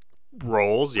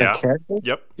roles, yeah. Characters?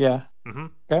 Yep. Yeah. Mm-hmm.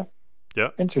 Okay. Yeah.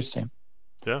 Interesting.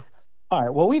 Yeah. All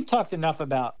right. Well, we've talked enough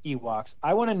about Ewoks.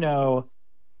 I want to know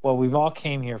what we've all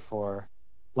came here for: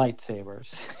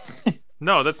 lightsabers.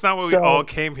 No, that's not what we all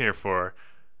came here for.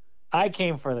 I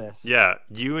came for this. Yeah,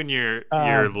 you and your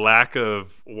lack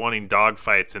of wanting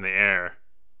dogfights in the air,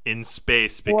 in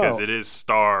space, because it is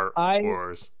Star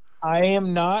Wars. I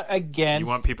am not against. You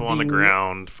want people on the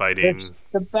ground fighting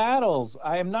the battles.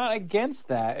 I am not against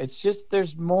that. It's just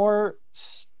there's more.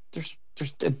 There's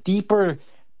a deeper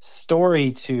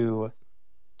story to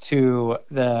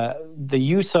the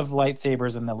use of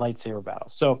lightsabers and the lightsaber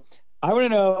battles. So I want to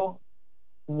know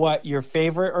what your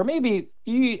favorite, or maybe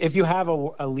if you have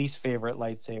a least favorite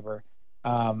lightsaber,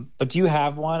 but do you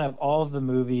have one of all of the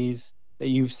movies that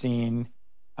you've seen?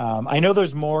 I know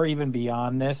there's more even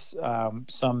beyond this,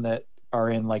 some that are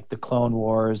in like the Clone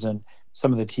Wars and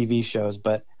some of the TV shows,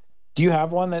 but do you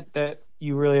have one that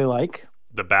you really like?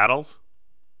 The battles?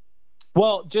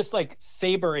 Well, just like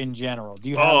saber in general. Do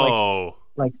you have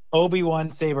like Obi-Wan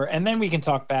saber? And then we can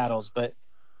talk battles, but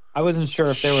I wasn't sure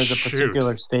if there was a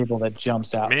particular saber that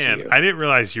jumps out to you. Man, I didn't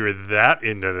realize you were that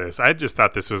into this. I just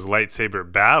thought this was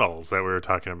lightsaber battles that we were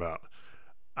talking about.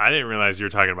 I didn't realize you were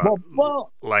talking about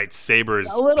lightsabers.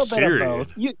 A little bit of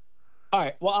both. All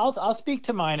right. Well, I'll speak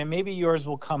to mine, and maybe yours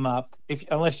will come up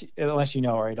unless you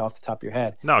know right off the top of your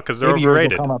head. No, because they're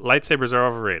overrated. Lightsabers are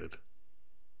overrated.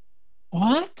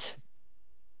 What?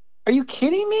 Are you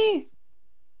kidding me?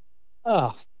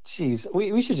 Oh, jeez.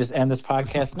 We should just end this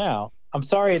podcast now. I'm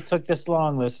sorry it took this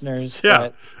long, listeners. Yeah.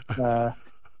 But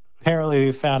apparently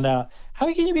we found out.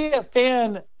 How can you be a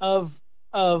fan of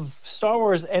Star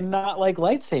Wars and not like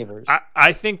lightsabers?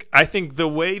 I think the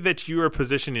way that you are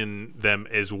positioning them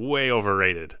is way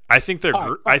overrated. I think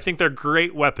they're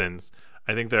great weapons.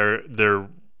 I think they're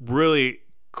really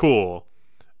cool.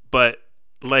 But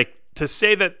like to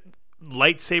say that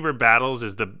lightsaber battles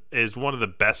is one of the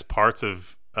best parts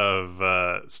of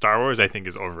Star Wars, I think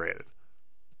is overrated.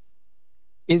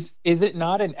 Is it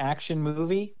not an action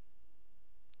movie?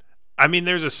 I mean,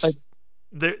 it's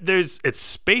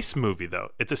space movie though.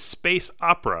 It's a space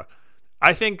opera.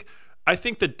 I think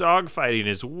the dogfighting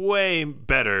is way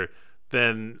better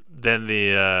than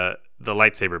the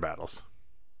lightsaber battles.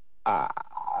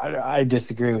 I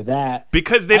disagree with that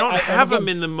because they don't have them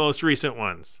in the most recent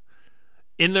ones.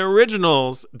 In the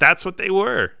originals, that's what they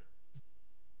were.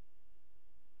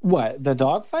 What, the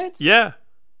dogfights? Yeah.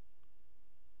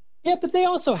 Yeah, but they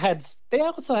also had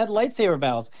lightsaber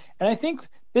battles, and I think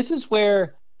this is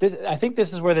where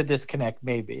the disconnect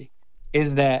may be,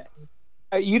 is that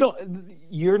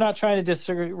you're not trying to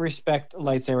disrespect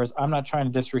lightsabers. I'm not trying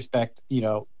to disrespect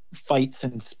fights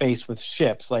in space with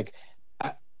ships. Like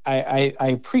I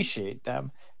appreciate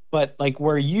them, but like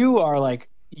where you are, like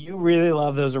you really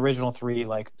love those original three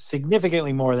like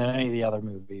significantly more than any of the other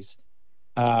movies.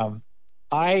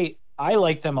 I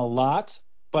like them a lot,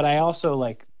 but I also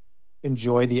like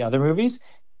enjoy the other movies,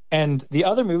 and the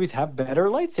other movies have better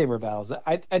lightsaber battles.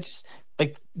 I just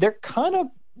like they're kind of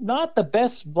not the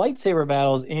best lightsaber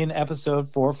battles in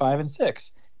episode 4, 5, and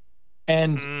 6.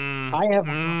 And I have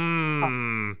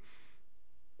no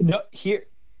here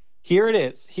it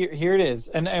is. Here it is.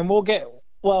 And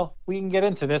we can get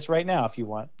into this right now if you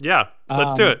want. Yeah,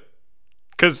 let's do it.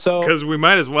 Cuz we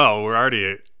might as well. We're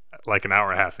already like an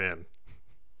hour and a half in.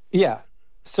 Yeah.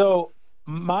 So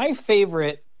my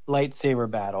favorite lightsaber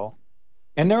battle,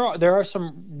 and there are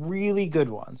some really good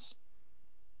ones,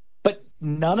 but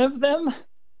none of them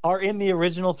are in the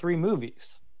original 3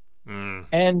 movies.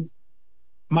 And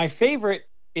my favorite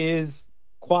is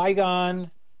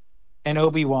Qui-Gon and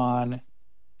Obi-Wan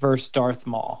versus Darth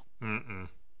Maul.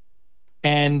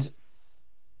 And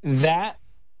that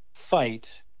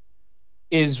fight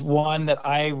is one that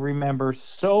I remember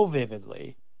so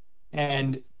vividly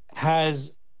and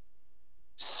has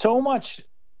so much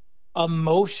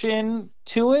emotion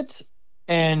to it.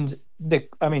 And the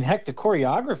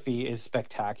choreography is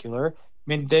spectacular.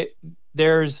 I mean,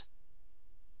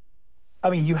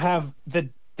 you have the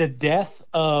death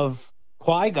of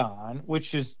Qui-Gon,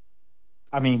 which is,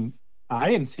 I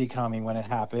didn't see coming when it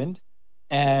happened.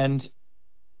 And,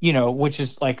 which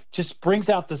is like, just brings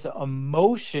out this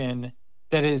emotion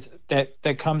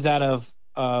that comes out of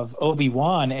of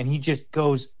Obi-Wan, and he just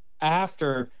goes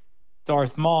after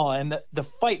Darth Maul, and the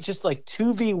fight just like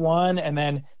 2v1, and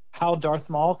then how Darth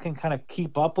Maul can kind of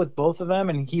keep up with both of them,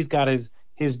 and he's got his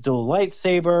dual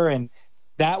lightsaber, and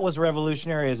that was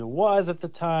revolutionary as it was at the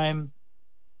time.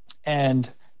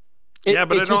 And I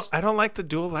don't like the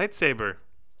dual lightsaber.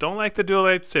 Don't like the dual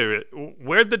lightsaber.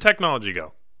 Where'd the technology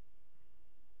go?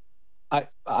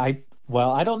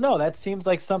 Well, I don't know. That seems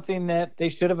like something that they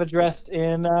should have addressed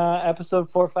in episode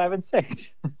 4, 5, and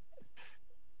 6.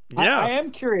 Yeah. I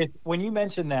am curious when you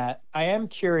mentioned that. I am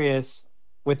curious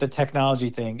with the technology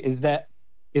thing. Is that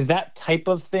type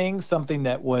of thing something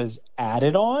that was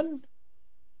added on,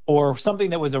 or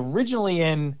something that was originally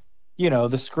in,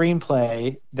 the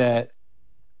screenplay that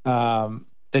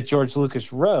George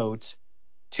Lucas wrote,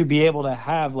 to be able to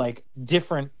have like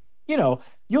different,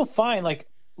 you'll find like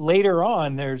later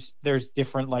on there's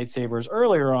different lightsabers.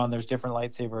 Earlier on there's different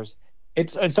lightsabers.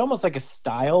 It's almost like a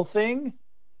style thing,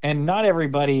 and not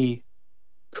everybody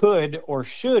could or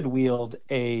should wield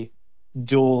a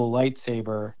dual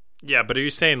lightsaber. Yeah, but are you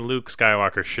saying Luke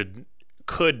Skywalker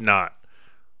could not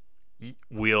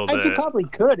wield it? He probably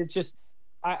could. It's just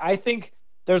I think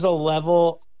there's a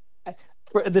level.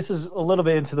 This is a little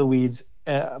bit into the weeds,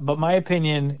 but my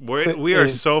opinion. We are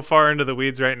so far into the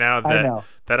weeds right now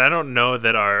that I don't know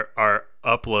that our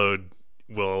upload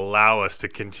will allow us to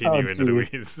continue into the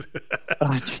weeds.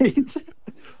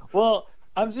 Well,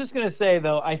 I'm just gonna say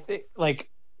though, I think like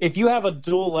if you have a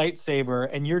dual lightsaber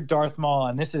and you're Darth Maul,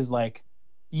 and this is like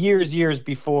years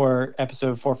before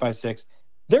episode 4, 5, 6,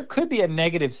 there could be a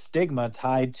negative stigma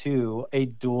tied to a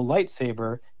dual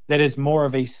lightsaber that is more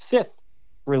of a Sith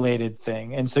related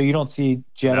thing, and so you don't see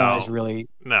Jedis really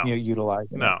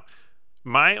utilizing it. No.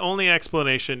 My only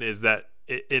explanation is that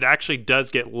it actually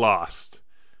does get lost,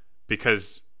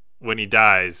 because when he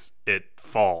dies, it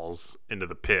falls into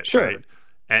the pit, sure. Right?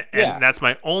 And that's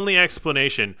my only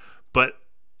explanation. But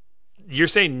you're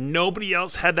saying nobody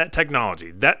else had that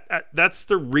technology. That's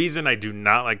the reason I do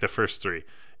not like the first three,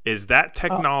 is that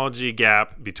technology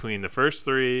gap between the first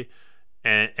three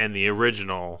and the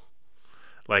original.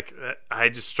 Like, I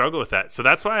just struggle with that. So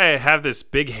that's why I have this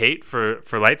big hate for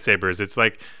lightsabers. It's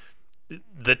like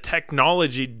the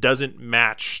technology doesn't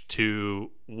match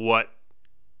to what,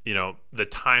 the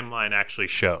timeline actually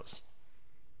shows.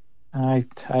 I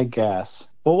guess.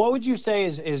 Well, what would you say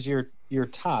is your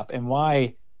top, and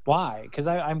why? Because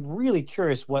I'm really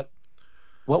curious what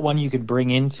one you could bring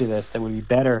into this that would be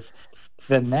better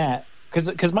than that.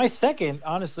 Because my second,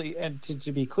 honestly, and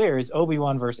to be clear, is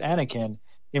Obi-Wan versus Anakin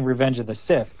in Revenge of the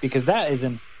Sith, because that is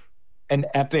an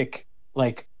epic,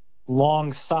 like,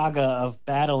 long saga of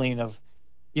battling of,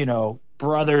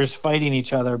 brothers fighting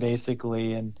each other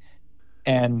basically,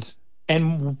 and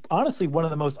honestly one of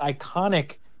the most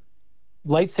iconic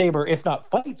lightsaber, if not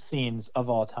fight scenes of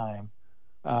all time.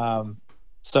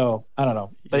 So I don't know.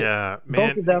 But yeah, man.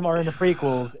 Both of them are in the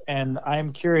prequels, and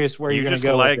I'm curious where you're going to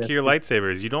go. You just like with your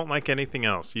lightsabers. You don't like anything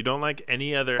else. You don't like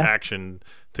any other action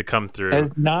to come through. That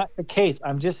is not the case.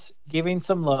 I'm just giving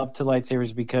some love to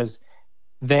lightsabers because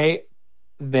they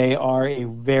are a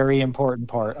very important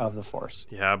part of the Force.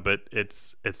 Yeah, but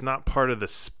it's not part of the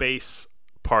space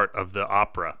part of the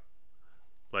opera.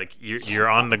 Like you're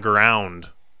on the ground.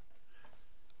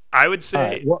 I would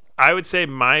say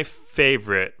my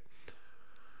favorite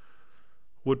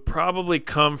would probably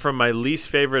come from my least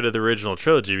favorite of the original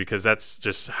trilogy, because that's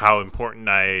just how important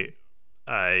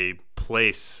I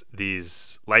place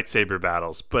these lightsaber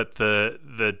battles. But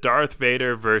the Darth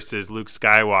Vader versus Luke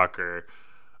Skywalker,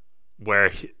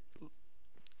 where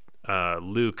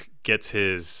Luke gets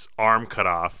his arm cut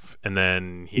off and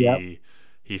then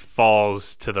he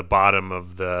falls to the bottom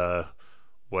of the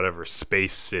whatever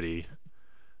space city.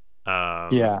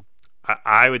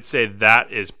 I would say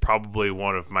that is probably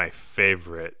one of my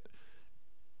favorite.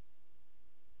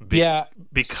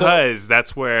 Because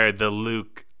that's where the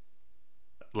Luke,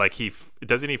 like,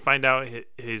 doesn't he find out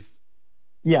his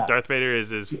Darth Vader is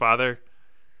his father?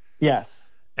 Yes.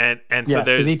 And so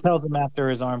there's, he tells him after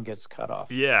his arm gets cut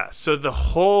off. Yeah. So the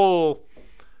whole,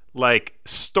 like,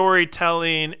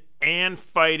 storytelling and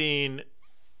fighting,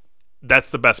 that's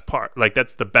the best part. Like,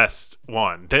 that's the best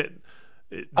one.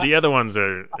 The other ones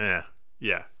are,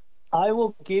 yeah. I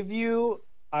will give you.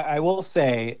 I will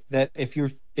say that if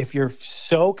you're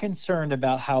so concerned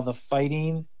about how the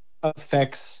fighting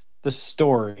affects the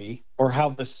story, or how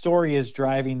the story is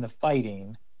driving the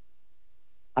fighting,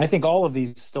 I think all of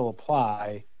these still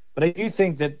apply. But I do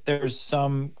think that there's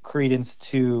some credence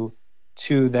to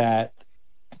that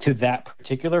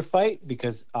particular fight,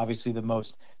 because obviously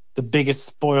the biggest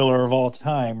spoiler of all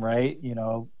time, right?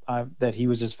 That he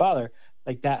was his father.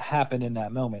 like that happened in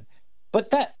that moment.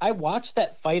 But that I watched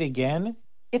that fight again.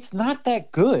 It's not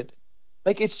that good.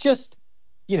 Like it's just,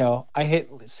 I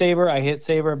hit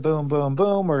Saber, boom, boom,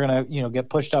 boom. We're gonna, get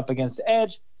pushed up against the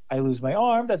edge. I lose my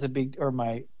arm. That's a big, or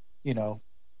my,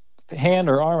 hand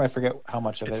or arm. I forget how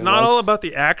much of it. It's not all about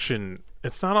the action.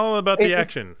 It's not all about the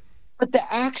action. But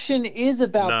the action is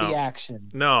about the action.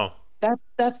 No.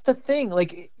 That's the thing.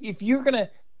 Like if you're gonna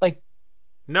like.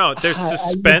 No, there's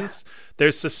suspense.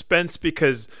 There's suspense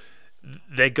because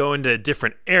they go into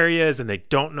different areas and they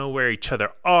don't know where each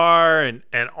other are,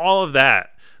 and all of that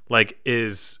like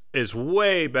is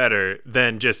way better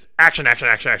than just action.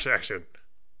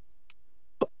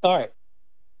 All right.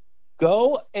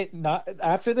 Go not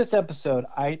after this episode.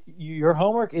 Your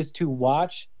homework is to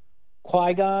watch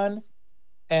Qui-Gon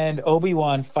and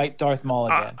Obi-Wan fight Darth Maul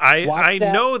again. I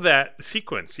know that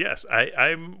sequence. Yes,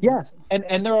 I'm. Yes,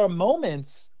 and there are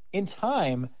moments in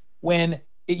time when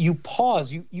you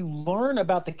pause. You learn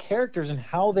about the characters and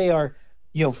how they are,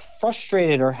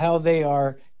 frustrated, or how they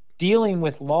are dealing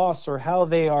with loss, or how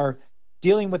they are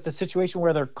dealing with the situation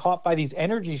where they're caught by these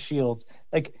energy shields.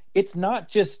 Like it's not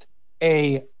just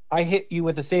I hit you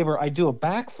with a saber, I do a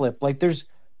backflip. Like there's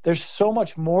so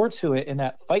much more to it in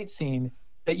that fight scene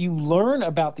that you learn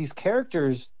about these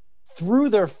characters through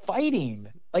their fighting.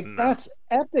 Like that's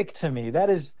epic to me.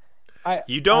 That is,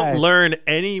 you don't learn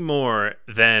any more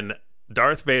than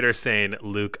Darth Vader saying,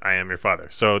 "Luke, I am your father."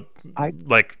 So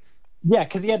yeah,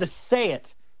 because he had to say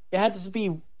it. It had to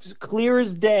be clear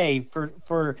as day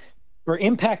for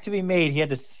impact to be made. He had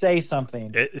to say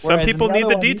something. Some people need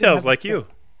the details, like you.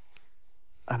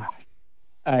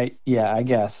 I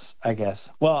guess.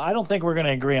 Well, I don't think we're going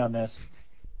to agree on this,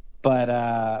 but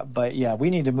yeah, we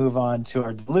need to move on to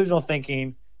our delusional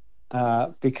thinking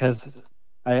because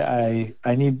I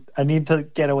need to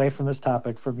get away from this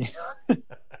topic from you.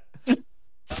 I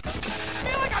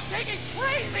feel like I'm taking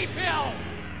crazy pills.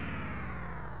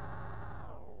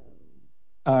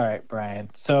 All right, Brian.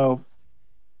 So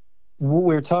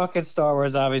we're talking Star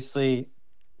Wars, obviously.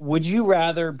 Would you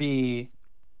rather be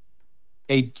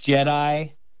a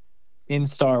Jedi in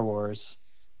Star Wars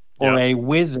or a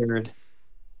wizard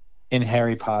in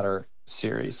Harry Potter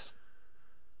series?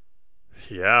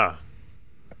 Yeah.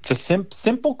 It's a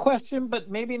simple question, but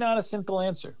maybe not a simple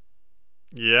answer.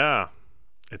 Yeah,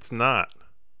 it's not.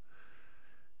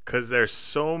 Because there's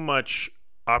so much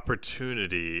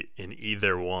opportunity in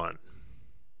either one.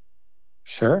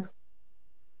 Sure.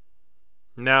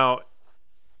 Now,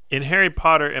 in Harry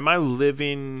Potter, am I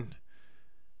living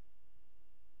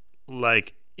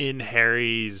like in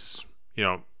Harry's,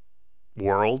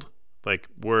 world? Like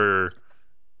we're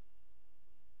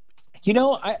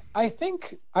I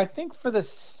think for the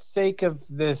sake of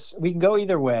this, we can go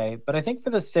either way, but I think for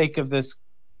the sake of this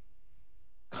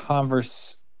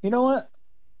you know what?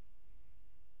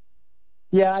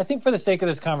 Yeah, I think for the sake of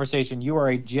this conversation, you are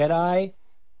a Jedi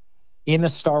in the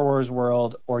Star Wars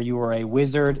world, or you are a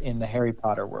wizard in the Harry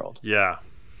Potter world. Yeah.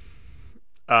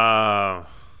 Well,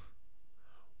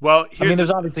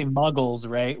 there's obviously Muggles,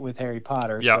 right, with Harry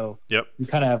Potter. Yep, so yep. You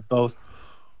kind of have both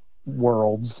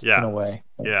worlds in a way.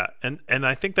 Yeah, and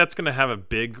I think that's going to have a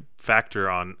big factor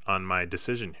on my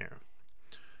decision here,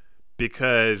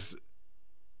 because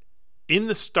in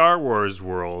the Star Wars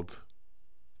world,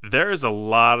 there is a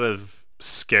lot of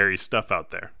scary stuff out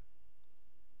there.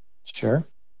 Sure.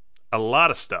 A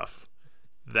lot of stuff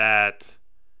that,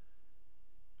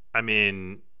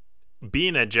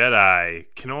 being a Jedi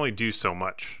can only do so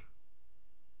much.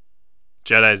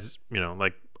 Jedi's,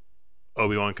 like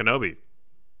Obi-Wan Kenobi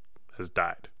has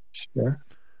died. Sure.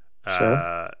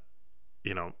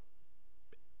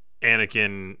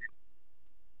 Anakin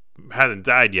hasn't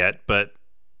died yet, but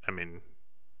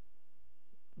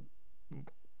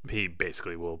he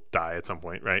basically will die at some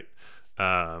point, right?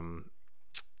 A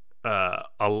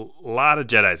lot of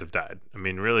Jedis have died.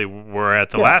 Really, we're at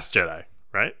the last Jedi,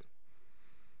 right?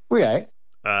 Right.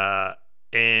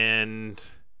 And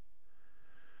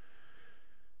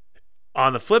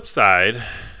on the flip side,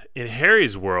 in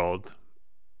Harry's world,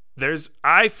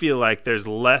 I feel like there's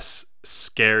less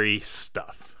scary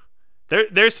stuff.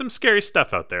 There's some scary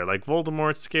stuff out there, like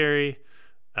Voldemort's scary.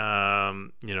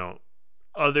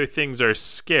 Other things are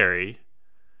scary.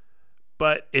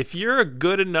 But if you're a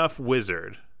good enough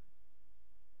wizard,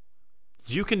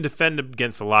 you can defend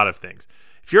against a lot of things.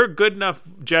 If you're a good enough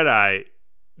Jedi,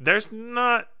 there's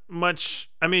not much.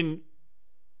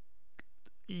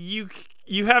 You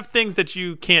have things that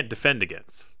you can't defend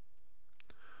against.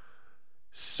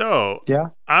 So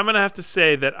I'm gonna have to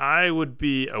say that I would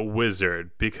be a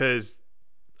wizard, because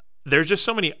there's just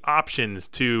so many options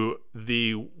to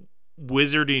the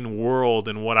wizarding world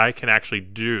and what I can actually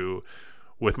do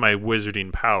with my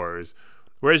wizarding powers.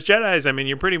 Whereas Jedis, I mean,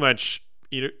 you're pretty much,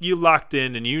 you locked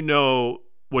in and you know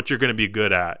what you're going to be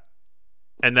good at.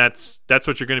 And that's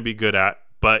what you're going to be good at,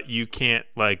 but you can't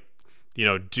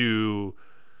do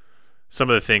some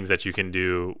of the things that you can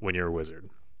do when you're a wizard.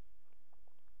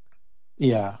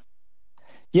 Yeah.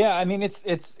 Yeah, I mean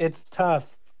it's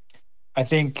tough. I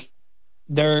think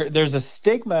there's a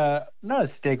stigma, not a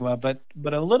stigma, but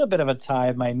a little bit of a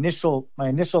tie. My initial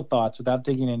thoughts, without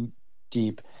digging in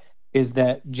deep, is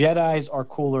that Jedis are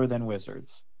cooler than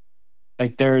wizards.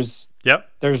 Like there's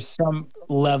some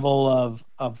level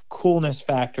of coolness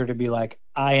factor to be like,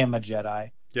 I am a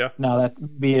Jedi. Yeah. Now that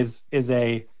maybe is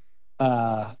a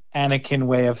Anakin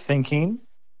way of thinking,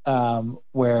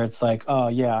 where it's like, oh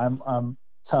yeah, I'm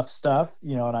tough stuff,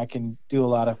 and I can do a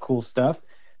lot of cool stuff.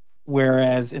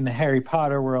 Whereas in the Harry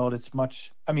Potter world, it's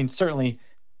much, I mean, certainly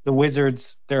the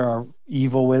wizards, there are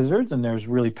evil wizards and there's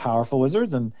really powerful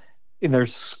wizards, and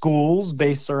there's schools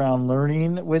based around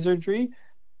learning wizardry.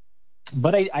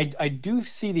 But I do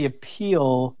see the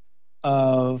appeal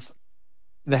of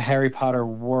the Harry Potter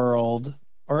world,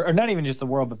 or not even just the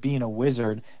world, but being a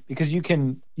wizard, because you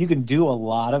can do a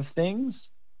lot of things,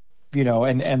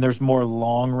 and there's more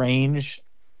long range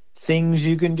things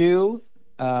you can do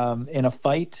in a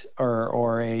fight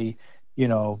or a,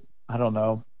 I don't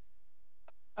know,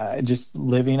 just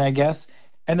living, I guess.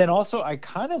 And then also I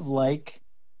kind of like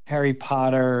Harry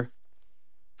Potter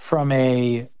from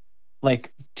a,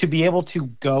 like, to be able to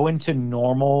go into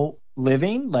normal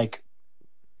living, like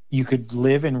you could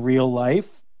live in real life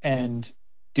and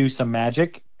do some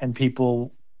magic and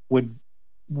people would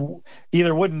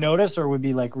either wouldn't notice or would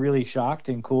be like really shocked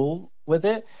and cool with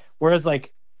it. Whereas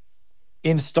like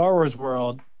in Star Wars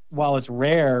world, while it's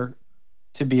rare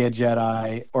to be a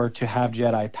Jedi or to have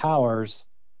Jedi powers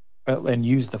and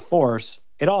use the Force,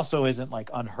 it also isn't like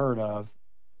unheard of.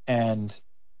 And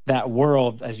that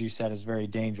world, as you said, is very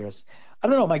dangerous. I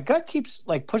don't know. My gut keeps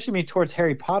like pushing me towards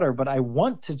Harry Potter, but I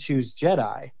want to choose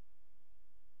Jedi.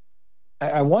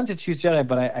 I want to choose Jedi,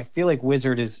 but I feel like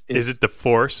Wizard is... Is it the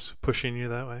Force pushing you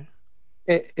that way?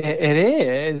 It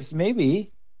is,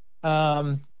 maybe.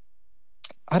 I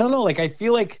don't know. Like, I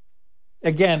feel like,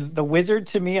 again, the Wizard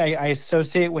to me, I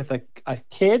associate with a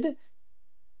kid.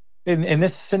 In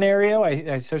this scenario, I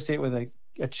associate with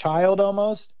a child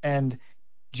almost. And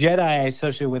Jedi I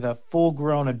associate with a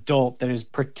full-grown adult that is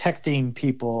protecting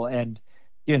people. And,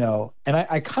 and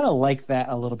I kind of like that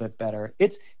a little bit better.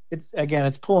 It's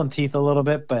pulling teeth a little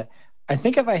bit, but I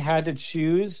think if I had to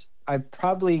choose, I'd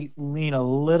probably lean a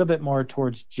little bit more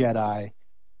towards Jedi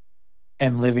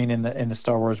and living in the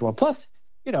Star Wars world. Plus,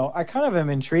 I kind of am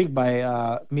intrigued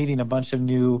by meeting a bunch of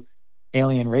new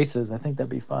alien races. I think that'd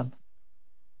be fun.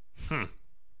 All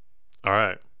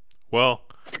right. Well,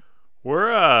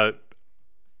 we're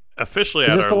officially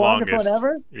at our longest. One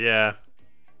ever? Yeah.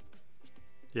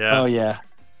 Yeah. Oh yeah.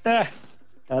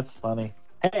 That's funny.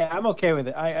 Hey, I'm okay with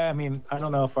it. I mean, I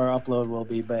don't know if our upload will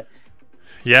be, but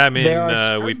yeah, I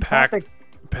mean, we packed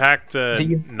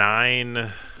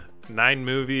 9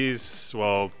 movies,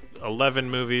 11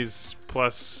 movies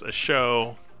plus a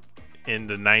show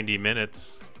into 90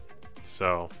 minutes.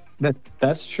 So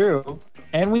that's true.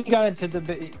 And we got into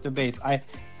debates. I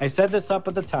said this up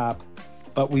at the top,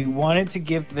 but we wanted to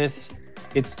give this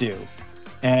its due.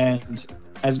 And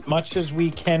as much as we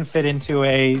can fit into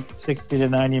a 60 to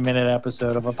 90 minute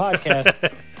episode of a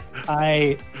podcast,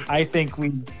 I think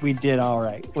we did all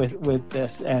right with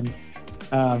this. And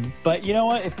but you know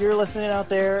what? If you're listening out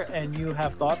there and you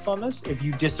have thoughts on this, if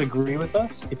you disagree with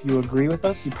us, if you agree with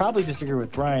us, you probably disagree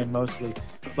with Brian mostly.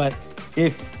 But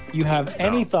if you have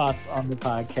any thoughts on the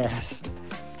podcast,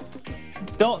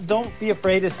 don't be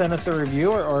afraid to send us a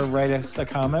review or write us a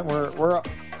comment. We're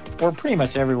pretty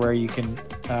much everywhere you can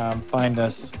find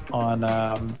us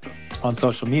on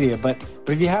social media. But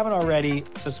if you haven't already,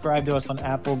 subscribe to us on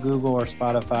Apple, Google, or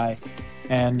Spotify,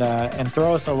 and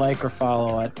throw us a like or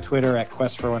follow at Twitter at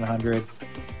Quest4100,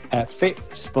 at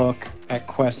Facebook at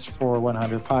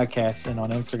Quest4100 Podcast, and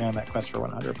on Instagram at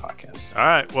Quest4100 Podcast. All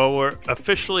right. Well, we're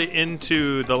officially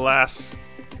into the last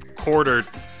quarter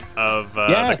of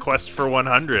the Quest for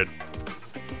 100.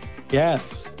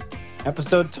 Yes.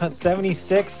 Episode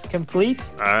 76 complete.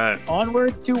 All right.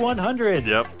 Onward to 100.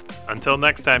 Yep. Until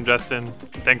next time, Justin,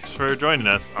 thanks for joining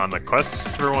us on the Quest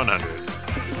for 100.